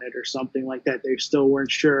potentially on it or something like that. They still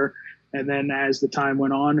weren't sure. And then as the time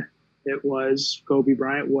went on, it was Kobe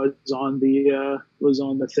Bryant was on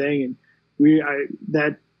the thing, and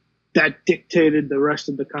that dictated the rest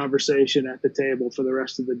of the conversation at the table for the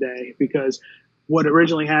rest of the day, because what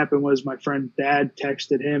originally happened was my friend's dad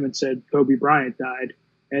texted him and said Kobe Bryant died.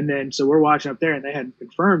 And then, so we're watching up there and they hadn't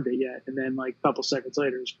confirmed it yet. And then like a couple seconds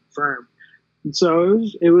later, it was confirmed. And so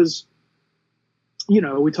it was,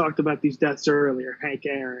 we talked about these deaths earlier: Hank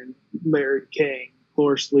Aaron, Larry King,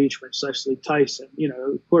 Cloris Leachman, Cecily Tyson.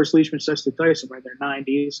 Cloris Leachman, Cecily Tyson were in their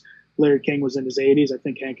 90s. Larry King was in his 80s. I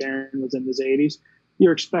think Hank Aaron was in his 80s.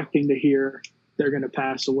 You're expecting to hear they're going to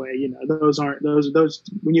pass away. Those aren't those.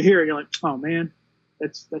 When you hear it, you're like, oh man,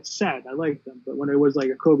 that's sad. I like them. But when it was like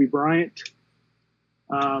a Kobe Bryant,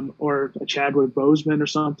 or a Chadwick Boseman or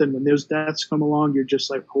something, when those deaths come along, you're just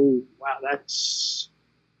like, oh wow, that's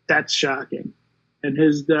shocking. And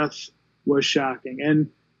his death was shocking. And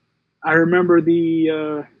I remember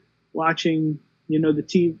the watching,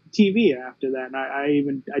 the TV after that, and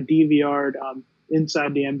I DVR'd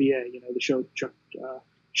Inside the NBA, the show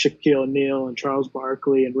Shaquille O'Neal and Charles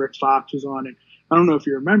Barkley and Rick Fox was on. And I don't know if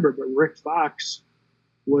you remember, but Rick Fox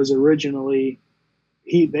was originally,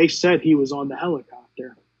 they said he was on the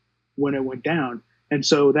helicopter when it went down. And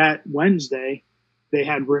so that Wednesday they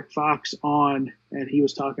had Rick Fox on, and he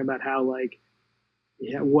was talking about how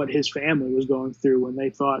what his family was going through when they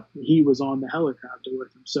thought he was on the helicopter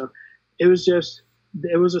with them. So it was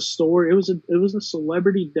a story. It was a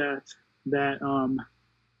celebrity death that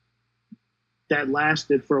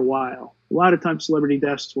lasted for a while. A lot of times celebrity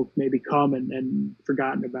deaths will maybe come and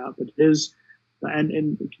forgotten about, but his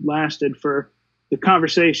and lasted for, the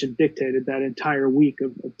conversation dictated that entire week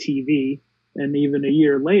of TV. And even a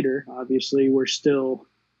year later, obviously, we're still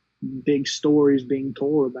big stories being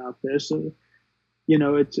told about this.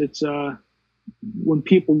 It's when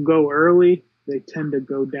people go early, they tend to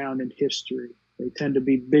go down in history. They tend to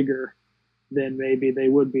be bigger than maybe they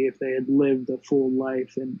would be if they had lived a full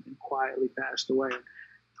life and quietly passed away.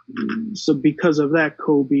 So because of that,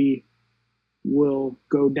 Kobe will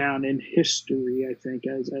go down in history, I think,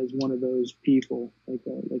 as one of those people,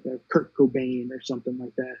 like a Kurt Cobain or something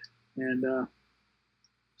like that. And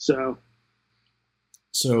so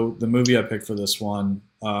the movie I picked for this one,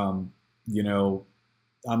 I'm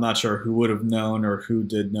not sure who would have known or who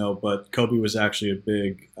did know, but Kobe was actually a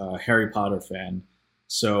big Harry Potter fan.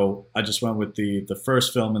 So I just went with the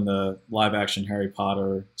first film in the live action Harry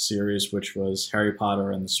Potter series, which was Harry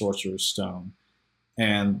Potter and the Sorcerer's Stone.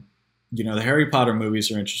 And the Harry Potter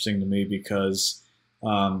movies are interesting to me because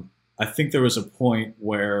I think there was a point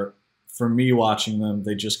where, for me watching them,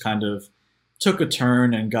 they just kind of took a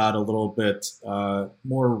turn and got a little bit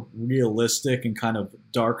more realistic and kind of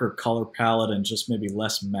darker color palette and just maybe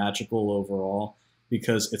less magical overall,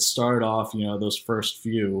 because it started off, those first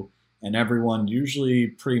few, and everyone usually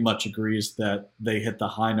pretty much agrees that they hit the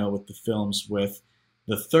high note with the films, with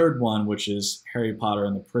the third one, which is Harry Potter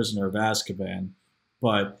and the Prisoner of Azkaban.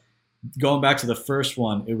 But going back to the first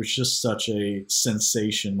one, it was just such a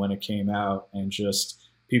sensation when it came out, and just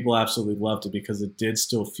people absolutely loved it because it did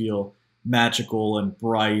still feel magical and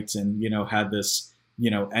bright and, had this,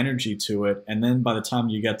 energy to it. And then by the time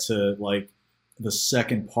you get to the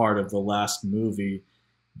second part of the last movie,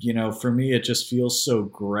 for me, it just feels so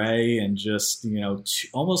gray and just,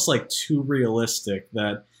 almost like too realistic,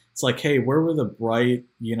 that it's like, hey, where were the bright,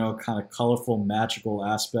 kind of colorful, magical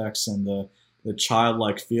aspects and the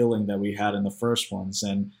childlike feeling that we had in the first ones?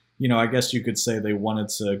 And, I guess you could say they wanted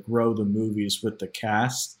to grow the movies with the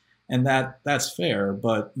cast, and that's fair.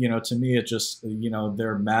 But, to me, it just,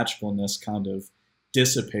 their magicalness kind of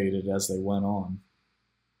dissipated as they went on.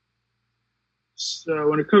 So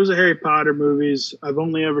when it comes to Harry Potter movies, I've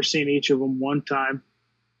only ever seen each of them one time.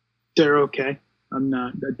 They're okay. I'm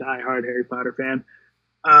not a diehard Harry Potter fan.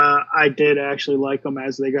 I did actually like them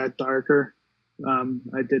as they got darker.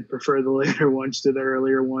 I did prefer the later ones to the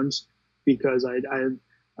earlier ones because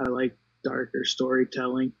I like darker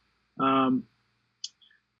storytelling. Um,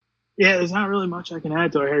 yeah, there's not really much I can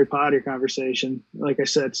add to our Harry Potter conversation. Like I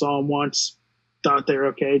said, saw them once, thought they're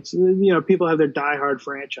okay. It's, people have their diehard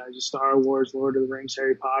franchises: Star Wars, Lord of the Rings,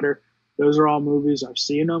 Harry Potter. Those are all movies I've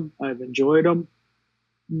seen them. I've enjoyed them.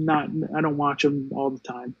 I don't watch them all the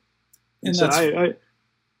time. And so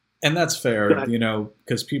and that's fair,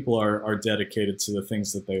 because people are dedicated to the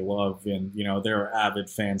things that they love, and they're avid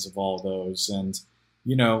fans of all those. And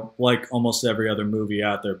like almost every other movie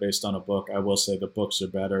out there based on a book, I will say the books are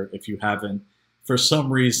better. If you haven't, for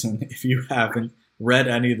some reason, if you haven't read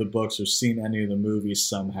any of the books or seen any of the movies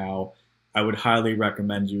somehow, I would highly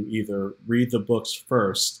recommend you either read the books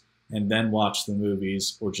first and then watch the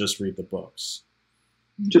movies, or just read the books.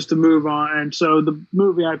 Just to move on, and so the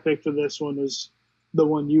movie I picked for this one is the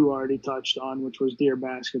one you already touched on, which was Dear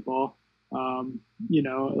Basketball.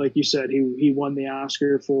 Like you said, he won the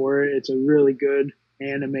Oscar for it. It's a really good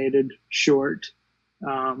animated short.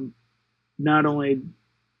 Not only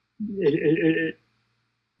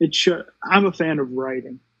I'm a fan of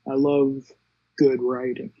writing. I love good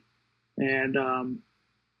writing, and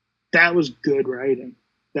that was good writing.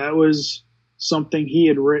 That was something he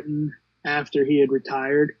had written after he had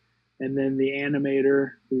retired. And then the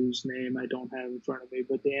animator, whose name I don't have in front of me,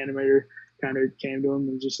 but the animator kind of came to him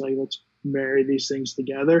and just like, let's marry these things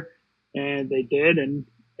together. And they did. And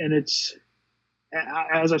it's,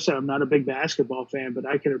 as I said, I'm not a big basketball fan, but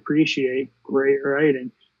I can appreciate great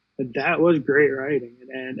writing. And that was great writing.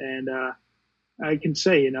 And I can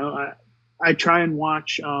say, I try and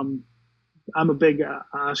watch, I'm a big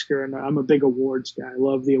Oscar and I'm a big awards guy. I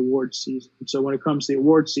love the awards season. So when it comes to the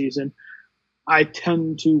awards season, I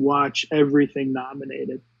tend to watch everything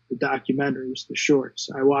nominated, the documentaries, the shorts.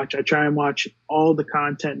 I try and watch all the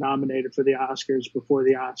content nominated for the Oscars before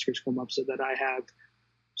the Oscars come up, so that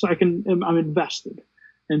I'm invested.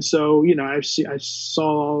 And so, I saw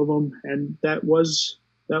all of them, and that was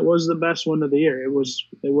the best one of the year. It was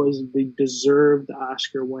the deserved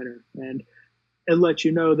Oscar winner. And it lets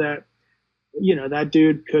you know that, that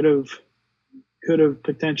dude could have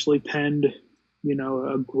potentially penned,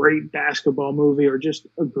 a great basketball movie or just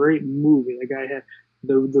a great movie. The guy had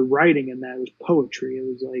the writing in that was poetry. It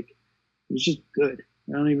was just good.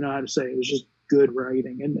 I don't even know how to say it. It was just good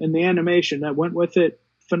writing. And the animation that went with it,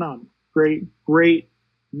 phenomenal. Great,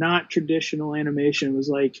 not traditional animation. It was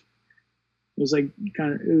like I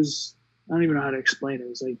don't even know how to explain it. It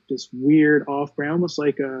was like this weird off-brand, almost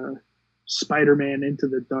like a Spider-Man Into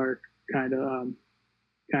the Dark kind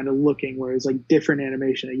of looking, where it's like different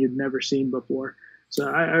animation that you've never seen before. So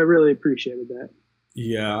I really appreciated that.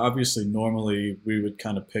 Yeah, obviously normally we would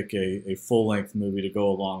kind of pick a full-length movie to go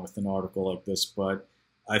along with an article like this, but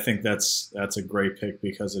I think that's a great pick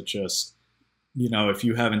because it just, if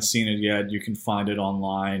you haven't seen it yet, you can find it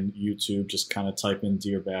online, YouTube, just kind of type in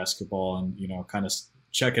Dear Basketball and, kind of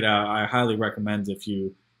check it out. I highly recommend, if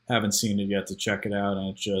you haven't seen it yet, to check it out. And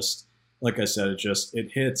it just, like I said,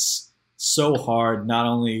 it hits so hard, not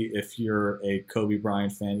only if you're a Kobe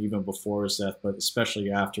Bryant fan even before his death, but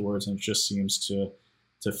especially afterwards, and it just seems to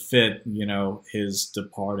fit, his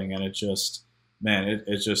departing, and it just, man,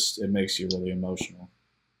 it makes you really emotional.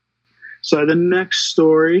 So the next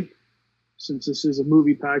story, since this is a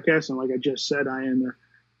movie podcast, and like I just said, I am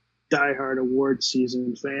a diehard award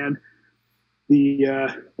season fan.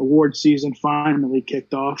 The award season finally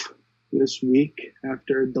kicked off this week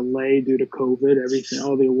after a delay due to COVID.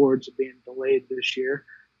 All the awards are being delayed this year.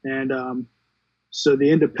 And so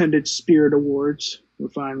the Independent Spirit Awards were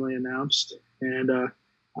finally announced. And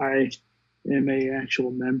I am a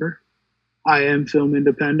actual member. I am Film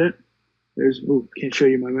Independent. Can't show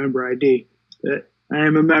you my member ID. But I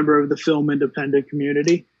am a member of the Film Independent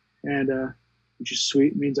community, and which is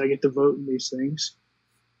sweet. It means I get to vote in these things.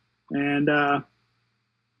 And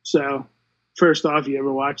so, first off, you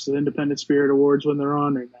ever watch the Independent Spirit Awards when they're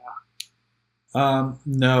on, or no?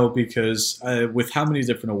 No, because with how many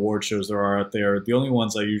different award shows there are out there, the only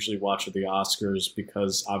ones I usually watch are the Oscars,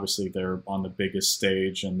 because obviously they're on the biggest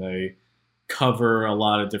stage and they cover a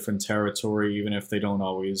lot of different territory, even if they don't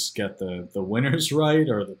always get the winners right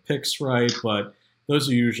or the picks right. But those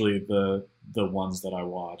are usually the ones that I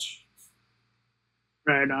watch.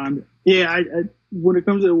 Right on. Yeah, I when it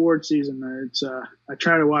comes to award season, it's I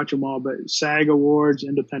try to watch them all, but SAG Awards,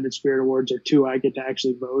 Independent Spirit Awards are two I get to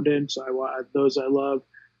actually vote in. So those I love,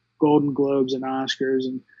 Golden Globes and Oscars,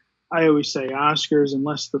 and I always say Oscars,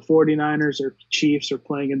 unless the 49ers or Chiefs are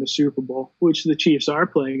playing in the Super Bowl, which the Chiefs are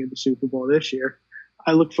playing in the Super Bowl this year.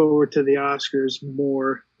 I look forward to the Oscars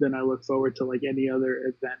more than I look forward to like any other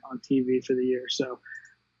event on TV for the year. So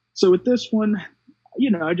with this one,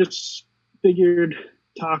 I just figured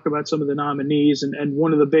talk about some of the nominees, and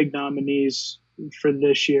one of the big nominees for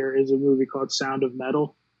this year is a movie called Sound of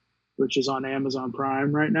Metal, which is on Amazon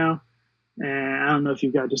Prime right now. And I don't know if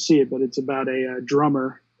you've got to see it, but it's about a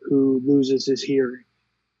drummer who loses his hearing,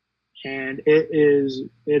 and it is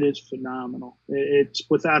phenomenal. It's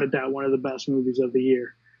without a doubt one of the best movies of the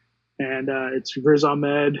year, and it's Riz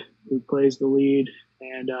Ahmed who plays the lead,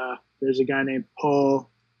 and there's a guy named Paul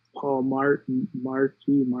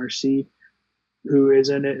Marcy who is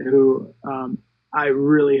in it, who I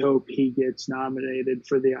really hope he gets nominated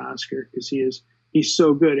for the Oscar, because he's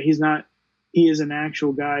so good. He is an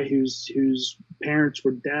actual guy whose parents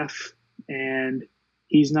were deaf, and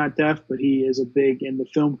he's not deaf, but he is a big in the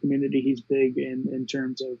film community. He's big in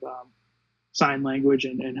terms of sign language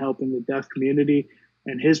and helping the deaf community.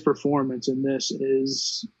 And his performance in this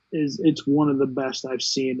is it's one of the best I've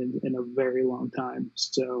seen in a very long time.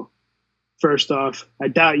 So first off, I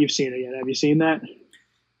doubt you've seen it yet. Have you seen that?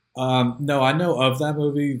 No, I know of that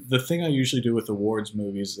movie. The thing I usually do with awards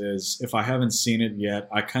movies is if I haven't seen it yet,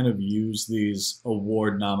 I kind of use these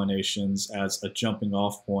award nominations as a jumping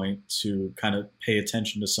off point to kind of pay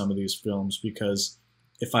attention to some of these films, because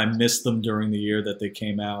if I miss them during the year that they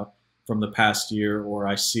came out from the past year, or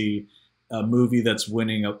I see a movie that's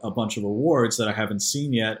winning a bunch of awards that I haven't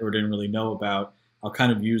seen yet or didn't really know about, I'll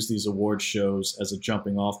kind of use these award shows as a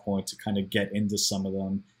jumping off point to kind of get into some of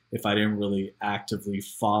them if I didn't really actively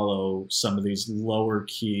follow some of these lower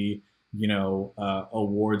key,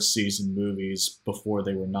 award season movies before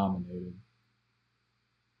they were nominated.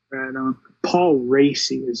 Right on. Paul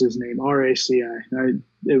Raci is his name, RACI.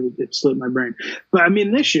 It slipped my brain. But I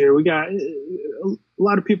mean, this year we got a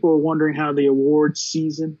lot of people are wondering how the awards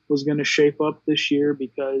season was going to shape up this year,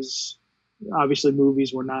 because obviously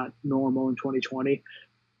movies were not normal in 2020.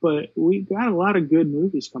 But we got a lot of good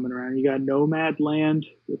movies coming around. You got Nomadland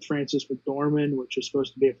with Frances McDormand, which is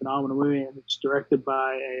supposed to be a phenomenal movie, and it's directed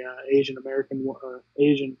by a Asian American,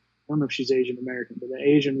 Asian. I don't know if she's Asian American, but an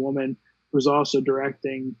Asian woman who's also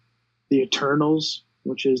directing The Eternals,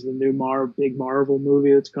 which is the new big Marvel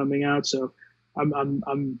movie that's coming out. So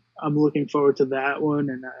I'm looking forward to that one,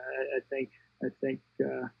 and I think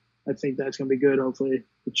that's going to be good. Hopefully,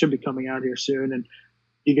 it should be coming out here soon. And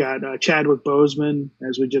you got Chadwick Boseman,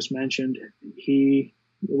 as we just mentioned. He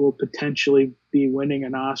will potentially be winning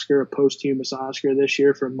an Oscar, a posthumous Oscar this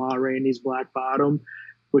year for Ma Rainey's Black Bottom,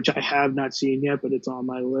 which I have not seen yet, but it's on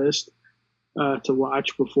my list to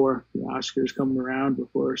watch before the Oscars come around,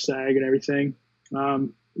 before SAG and everything.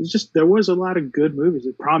 There was a lot of good movies.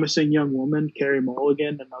 A Promising Young Woman, Carey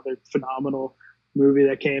Mulligan, another phenomenal movie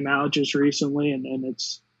that came out just recently, and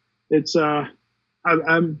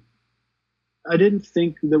I didn't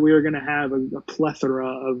think that we were going to have a plethora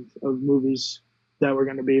of movies that were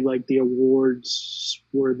going to be like the awards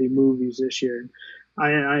worthy movies this year.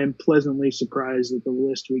 I am pleasantly surprised at the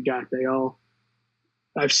list we got.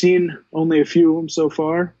 I've seen only a few of them so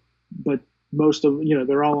far, but most of,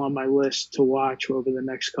 they're all on my list to watch over the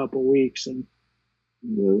next couple weeks. And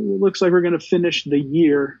it looks like we're going to finish the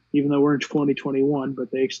year, even though we're in 2021,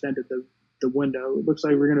 but they extended the window. It looks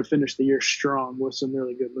like we're going to finish the year strong with some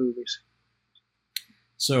really good movies.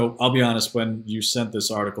 So I'll be honest, when you sent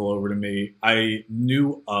this article over to me, I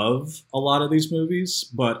knew of a lot of these movies,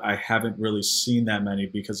 but I haven't really seen that many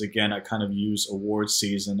because, again, I kind of use award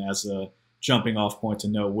season as a jumping off point to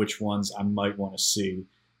know which ones I might want to see.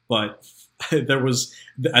 But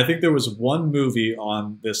I think there was one movie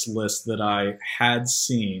on this list that I had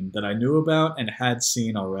seen, that I knew about and had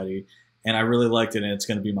seen already, and I really liked it, and it's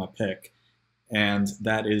going to be my pick. And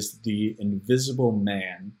that is The Invisible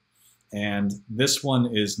Man. And this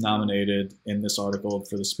one is nominated in this article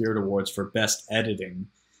for the Spirit Awards for Best Editing.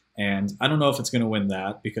 And I don't know if it's going to win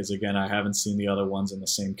that because, again, I haven't seen the other ones in the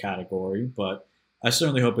same category. But I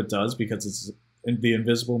certainly hope it does, because The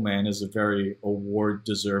Invisible Man is a very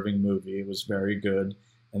award-deserving movie. It was very good.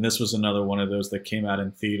 And this was another one of those that came out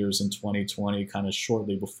in theaters in 2020, kind of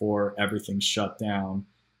shortly before everything shut down.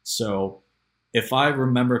 So if I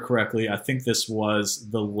remember correctly, I think this was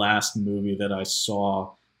the last movie that I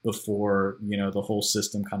saw before, the whole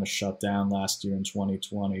system kind of shut down last year in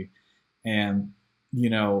 2020. And,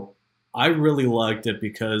 I really liked it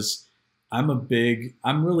because I'm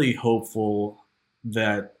really hopeful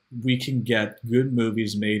that we can get good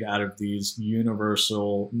movies made out of these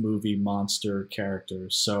universal movie monster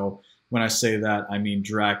characters. So when I say that, I mean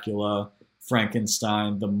Dracula,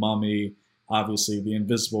 Frankenstein, The Mummy, obviously The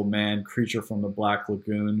Invisible Man, Creature from the Black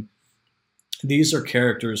Lagoon. These are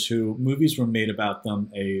characters who movies were made about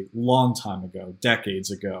them a long time ago,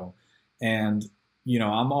 decades ago. And,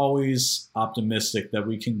 I'm always optimistic that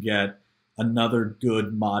we can get another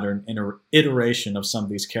good modern iteration of some of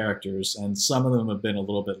these characters. And some of them have been a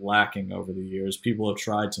little bit lacking over the years. People have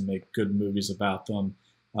tried to make good movies about them.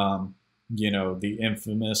 The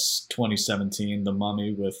infamous 2017 The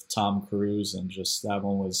Mummy with Tom Cruise, and just that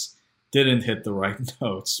one didn't hit the right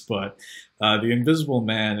notes. But The Invisible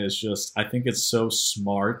Man is just, I think it's so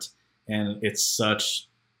smart, and it's such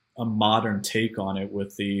a modern take on it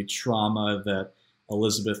with the trauma that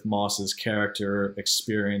Elizabeth Moss's character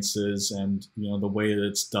experiences, and the way that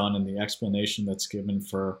it's done, and the explanation that's given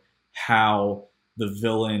for how the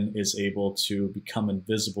villain is able to become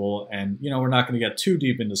invisible. And we're not going to get too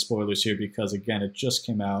deep into spoilers here because, again, it just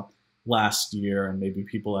came out last year and maybe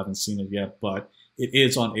people haven't seen it yet, but it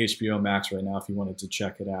is on HBO Max right now if you wanted to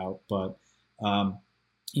check it out. But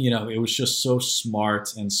it was just so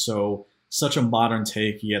smart and such a modern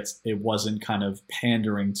take, yet it wasn't kind of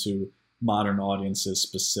pandering to modern audiences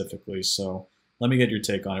specifically. So let me get your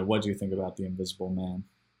take on it. What do you think about The Invisible Man?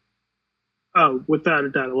 Oh, without a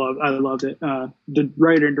doubt, I loved it. The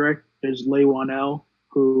writer and director is Leigh Whannell,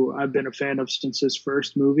 who I've been a fan of since his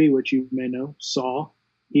first movie, which you may know, Saw.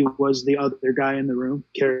 He was the other guy in the room.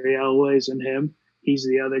 Carrie Elway's in him. He's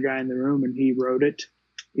the other guy in the room, and he wrote it.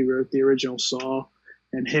 He wrote the original Saw,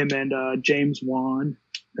 and him and James Wan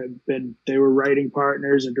they were writing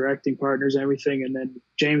partners and directing partners and everything. And then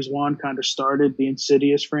James Wan kind of started the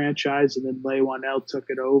Insidious franchise, and then Leigh Whannell took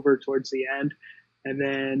it over towards the end. And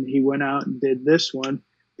then he went out and did this one,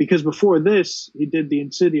 because before this, he did the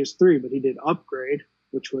Insidious 3, but he did Upgrade,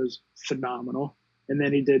 which was phenomenal. And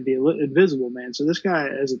then he did the Invisible Man. So this guy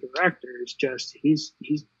as a director is just, he's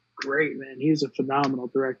great, man. He's a phenomenal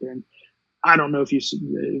director. And I don't know if you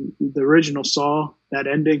the original Saw, that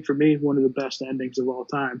ending for me, one of the best endings of all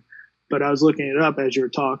time. But I was looking it up as you were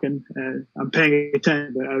talking, and I'm paying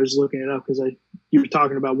attention, but I was looking it up because you were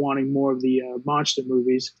talking about wanting more of the monster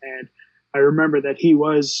movies. And I remember that he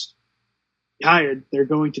was hired. They're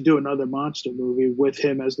going to do another monster movie with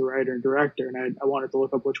him as the writer and director. And I wanted to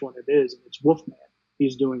look up which one it is. And it's Wolfman.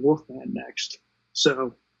 He's doing Wolfman next.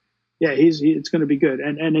 So, yeah, it's going to be good.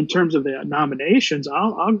 And in terms of the nominations,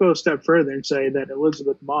 I'll go a step further and say that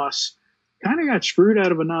Elizabeth Moss kind of got screwed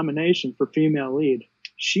out of a nomination for female lead.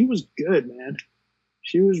 She was good, man.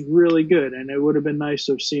 She was really good. And it would have been nice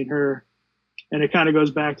to have seen her. And it kind of goes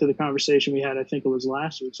back to the conversation we had, I think it was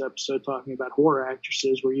last week's episode, talking about horror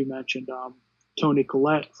actresses, where you mentioned Toni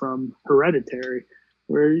Collette from Hereditary,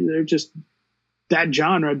 where they're just, that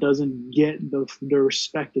genre doesn't get the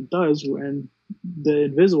respect it does. When The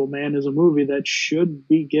Invisible Man is a movie that should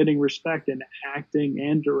be getting respect in acting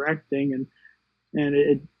and directing,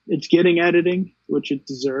 and it's getting editing, which it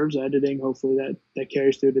deserves. Editing, hopefully that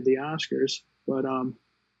carries through to the Oscars. But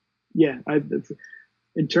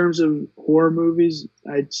in terms of horror movies,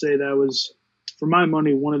 I'd say that was, for my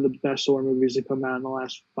money, one of the best horror movies to come out in the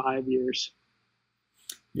last 5 years.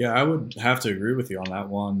 Yeah, I would have to agree with you on that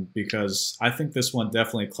one, because I think this one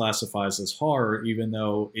definitely classifies as horror, even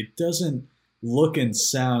though it doesn't look and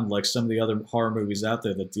sound like some of the other horror movies out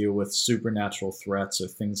there that deal with supernatural threats or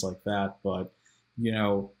things like that. But,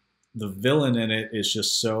 the villain in it is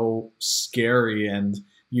just so scary, and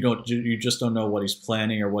you just don't know what he's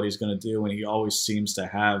planning or what he's going to do, and he always seems to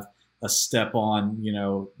have a step on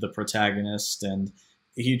the protagonist, and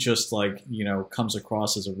he just comes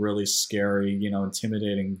across as a really scary,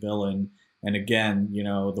 intimidating villain. And again,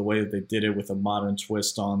 the way that they did it with a modern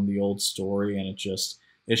twist on the old story, and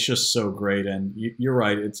it's just so great. And you're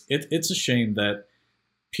right, it's a shame that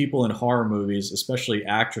people in horror movies, especially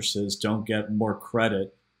actresses, don't get more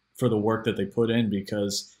credit for the work that they put in,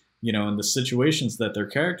 because in the situations that their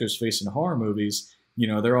characters face in horror movies,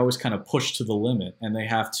 they're always kind of pushed to the limit, and they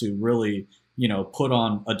have to really, put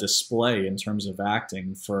on a display in terms of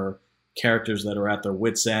acting for characters that are at their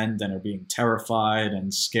wits' end and are being terrified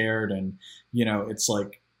and scared. And, it's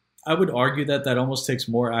like, I would argue that almost takes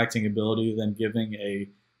more acting ability than giving a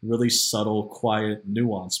really subtle, quiet,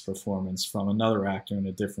 nuanced performance from another actor in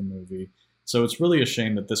a different movie. So it's really a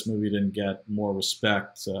shame that this movie didn't get more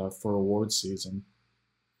respect for awards season.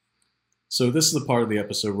 So this is the part of the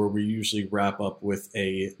episode where we usually wrap up with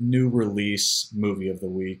a new release movie of the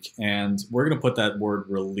week. And we're going to put that word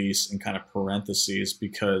release in kind of parentheses,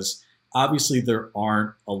 because obviously there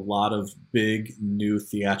aren't a lot of big new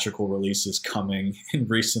theatrical releases coming in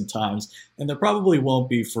recent times, and there probably won't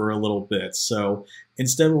be for a little bit. So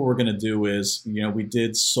instead, what we're going to do is, we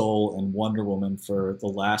did Soul and Wonder Woman for the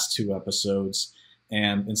last two episodes,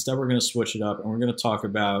 and instead we're going to switch it up and we're going to talk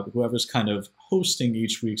about whoever's kind of hosting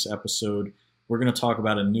each week's episode. We're going to talk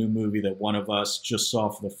about a new movie that one of us just saw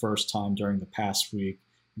for the first time during the past week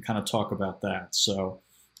and kind of talk about that. So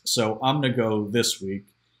I'm going to go this week.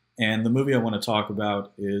 And the movie I want to talk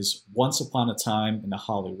about is Once Upon a Time in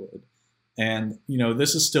Hollywood. And,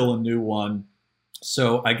 this is still a new one.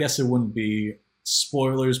 So I guess it wouldn't be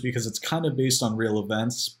spoilers because it's kind of based on real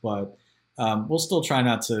events, but we'll still try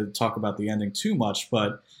not to talk about the ending too much.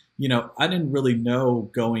 But, I didn't really know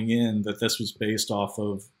going in that this was based off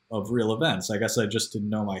of real events. I guess I just didn't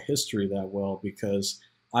know my history that well because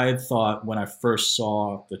I had thought when I first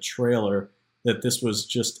saw the trailer that this was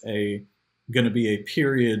just going to be a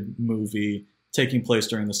period movie taking place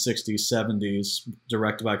during the 60s, 70s,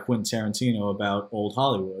 directed by Quentin Tarantino about old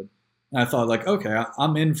Hollywood. And I thought, like, okay,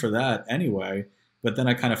 I'm in for that anyway. But then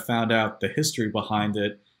I kind of found out the history behind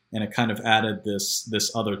it, and it kind of added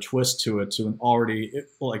this other twist to it, to an already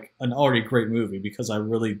great movie, because I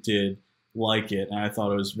really did like it, and I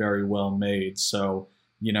thought it was very well made. So,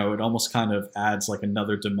 it almost kind of adds like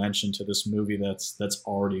another dimension to this movie that's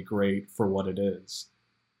already great for what it is.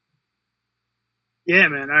 Yeah,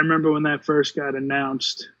 man. I remember when that first got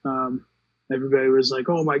announced, everybody was like,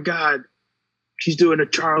 "Oh my God, she's doing a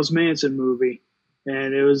Charles Manson movie,"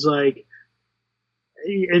 and it was like,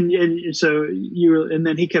 and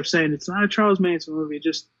then he kept saying it's not a Charles Manson movie; it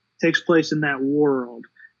just takes place in that world.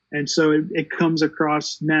 And so it comes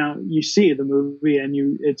across now. You see the movie, and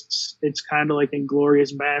it's kind of like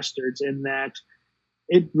Inglourious Bastards in that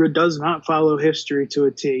it does not follow history to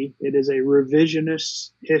a T. It is a revisionist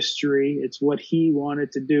history. It's what he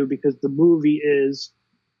wanted to do because the movie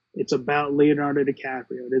it's about Leonardo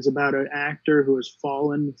DiCaprio. It is about an actor who has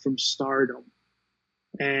fallen from stardom,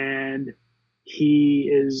 and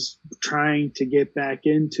he is trying to get back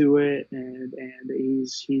into it, and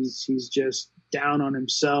he's just down on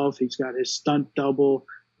himself. He's got his stunt double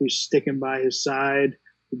who's sticking by his side.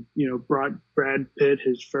 Brought Brad Pitt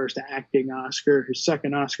his first acting Oscar, his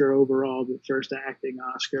second Oscar overall, but first acting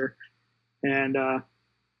Oscar. And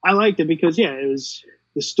I liked it because, it was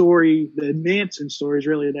the story, the Manson story is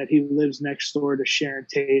really that he lives next door to Sharon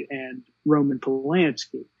Tate and Roman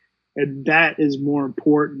Polanski. And that is more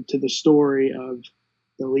important to the story of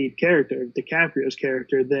the lead character, DiCaprio's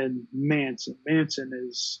character, than Manson.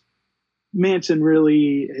 Manson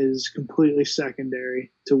really is completely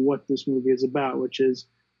secondary to what this movie is about, which is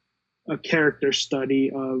a character study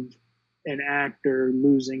of an actor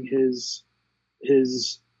losing his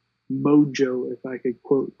mojo, if I could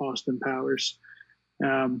quote Austin Powers.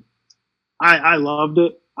 I loved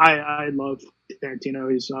it. I love Tarantino.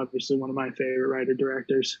 He's obviously one of my favorite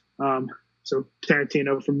writer-directors. So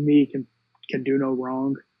Tarantino, for me, can do no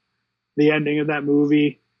wrong. The ending of that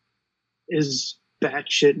movie is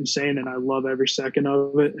batshit insane, and I love every second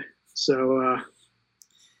of it. So,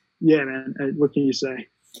 yeah, man, what can you say?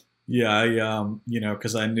 Yeah,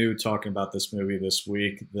 because I knew talking about this movie this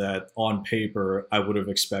week that on paper I would have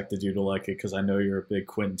expected you to like it because I know you're a big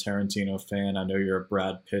Quentin Tarantino fan. I know you're a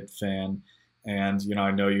Brad Pitt fan. And,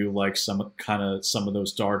 I know you like some of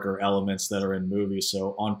those darker elements that are in movies.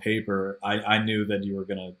 So on paper, I knew that you were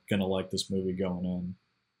gonna like this movie going in.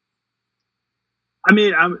 I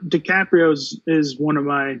mean, DiCaprio is one of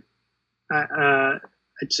my, I'd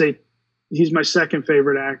say he's my second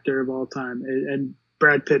favorite actor of all time. And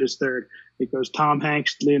Brad Pitt is third. It goes Tom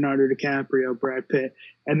Hanks, Leonardo DiCaprio, Brad Pitt.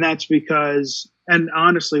 And that's because, and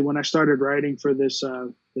honestly, when I started writing for this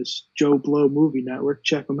Joe Blow movie network,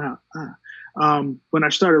 check them out. When I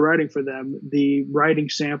started writing for them, the writing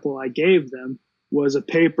sample I gave them was a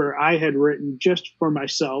paper I had written just for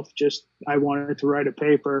myself. I wanted to write a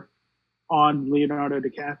paper on Leonardo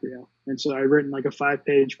DiCaprio. And so I'd written like a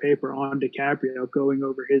 5-page paper on DiCaprio going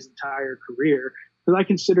over his entire career because I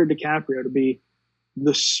consider DiCaprio to be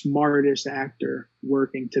the smartest actor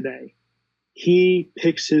working today. He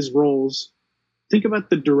picks his roles. Think about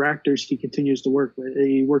the directors he continues to work with.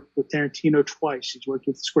 He worked with Tarantino twice. He's worked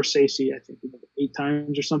with Scorsese, I think, 8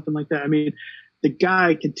 times or something like that. I mean, the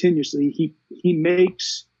guy continuously, he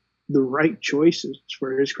makes the right choices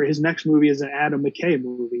for his career. His next movie is an Adam McKay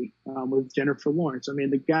movie with Jennifer Lawrence. I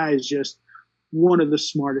mean, the guy is just one of the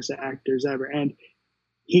smartest actors ever. And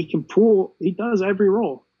he does every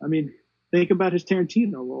role. I mean, think about his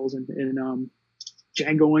Tarantino roles in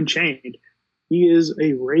Django Unchained. He is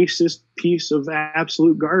a racist piece of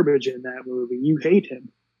absolute garbage in that movie. You hate him.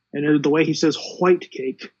 And the way he says white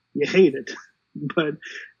cake you hate it. But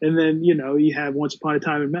and then you have Once Upon a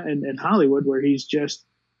Time in Hollywood, where he's just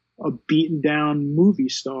a beaten down movie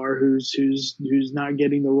star who's not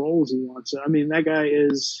getting the roles he wants. I mean, that guy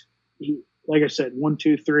is, like I said, 1,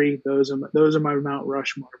 2, 3. Those are my Mount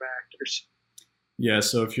Rushmore of actors. Yeah,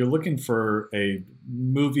 so if you're looking for a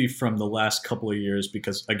movie from the last couple of years,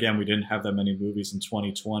 because again, we didn't have that many movies in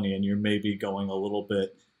 2020, and you're maybe going a little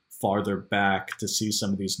bit farther back to see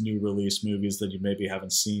some of these new release movies that you maybe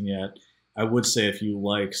haven't seen yet, I would say if you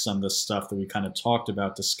like some of the stuff that we kind of talked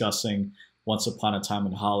about discussing Once Upon a Time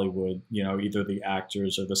in Hollywood, either the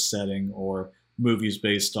actors or the setting or movies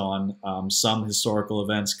based on some historical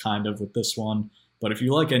events, kind of with this one. But if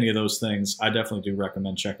you like any of those things, I definitely do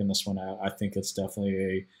recommend checking this one out. I think it's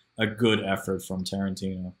definitely a good effort from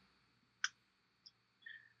Tarantino.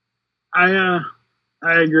 I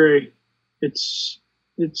agree. It's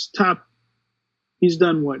top. He's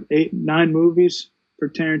done what, 8, 9 movies for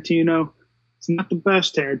Tarantino. It's not the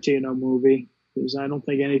best Tarantino movie, because I don't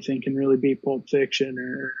think anything can really beat Pulp Fiction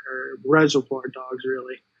or Reservoir Dogs,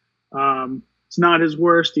 really. It's not his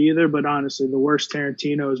worst either, but honestly, the worst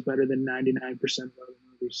Tarantino is better than 99% of other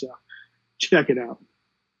movies. So check it out.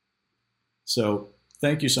 So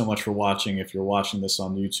thank you so much for watching. If you're watching this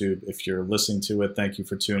on YouTube, if you're listening to it, thank you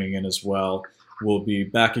for tuning in as well. We'll be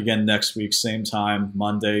back again next week, same time,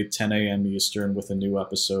 Monday, 10 a.m. Eastern, with a new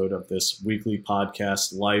episode of this weekly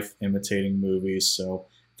podcast, Life Imitating Movies. So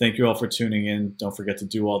thank you all for tuning in. Don't forget to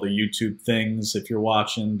do all the YouTube things if you're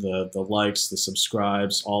watching, the likes, the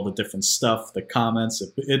subscribes, all the different stuff, the comments.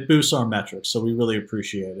 It boosts our metrics, so we really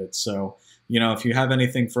appreciate it. So, if you have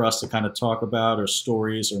anything for us to kind of talk about, or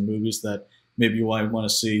stories or movies that maybe you might want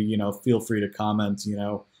to see, feel free to comment.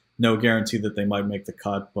 No guarantee that they might make the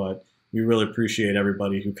cut, but we really appreciate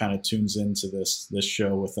everybody who kind of tunes into this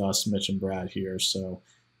show with us, Mitch and Brad here. So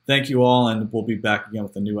thank you all, and we'll be back again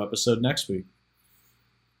with a new episode next week.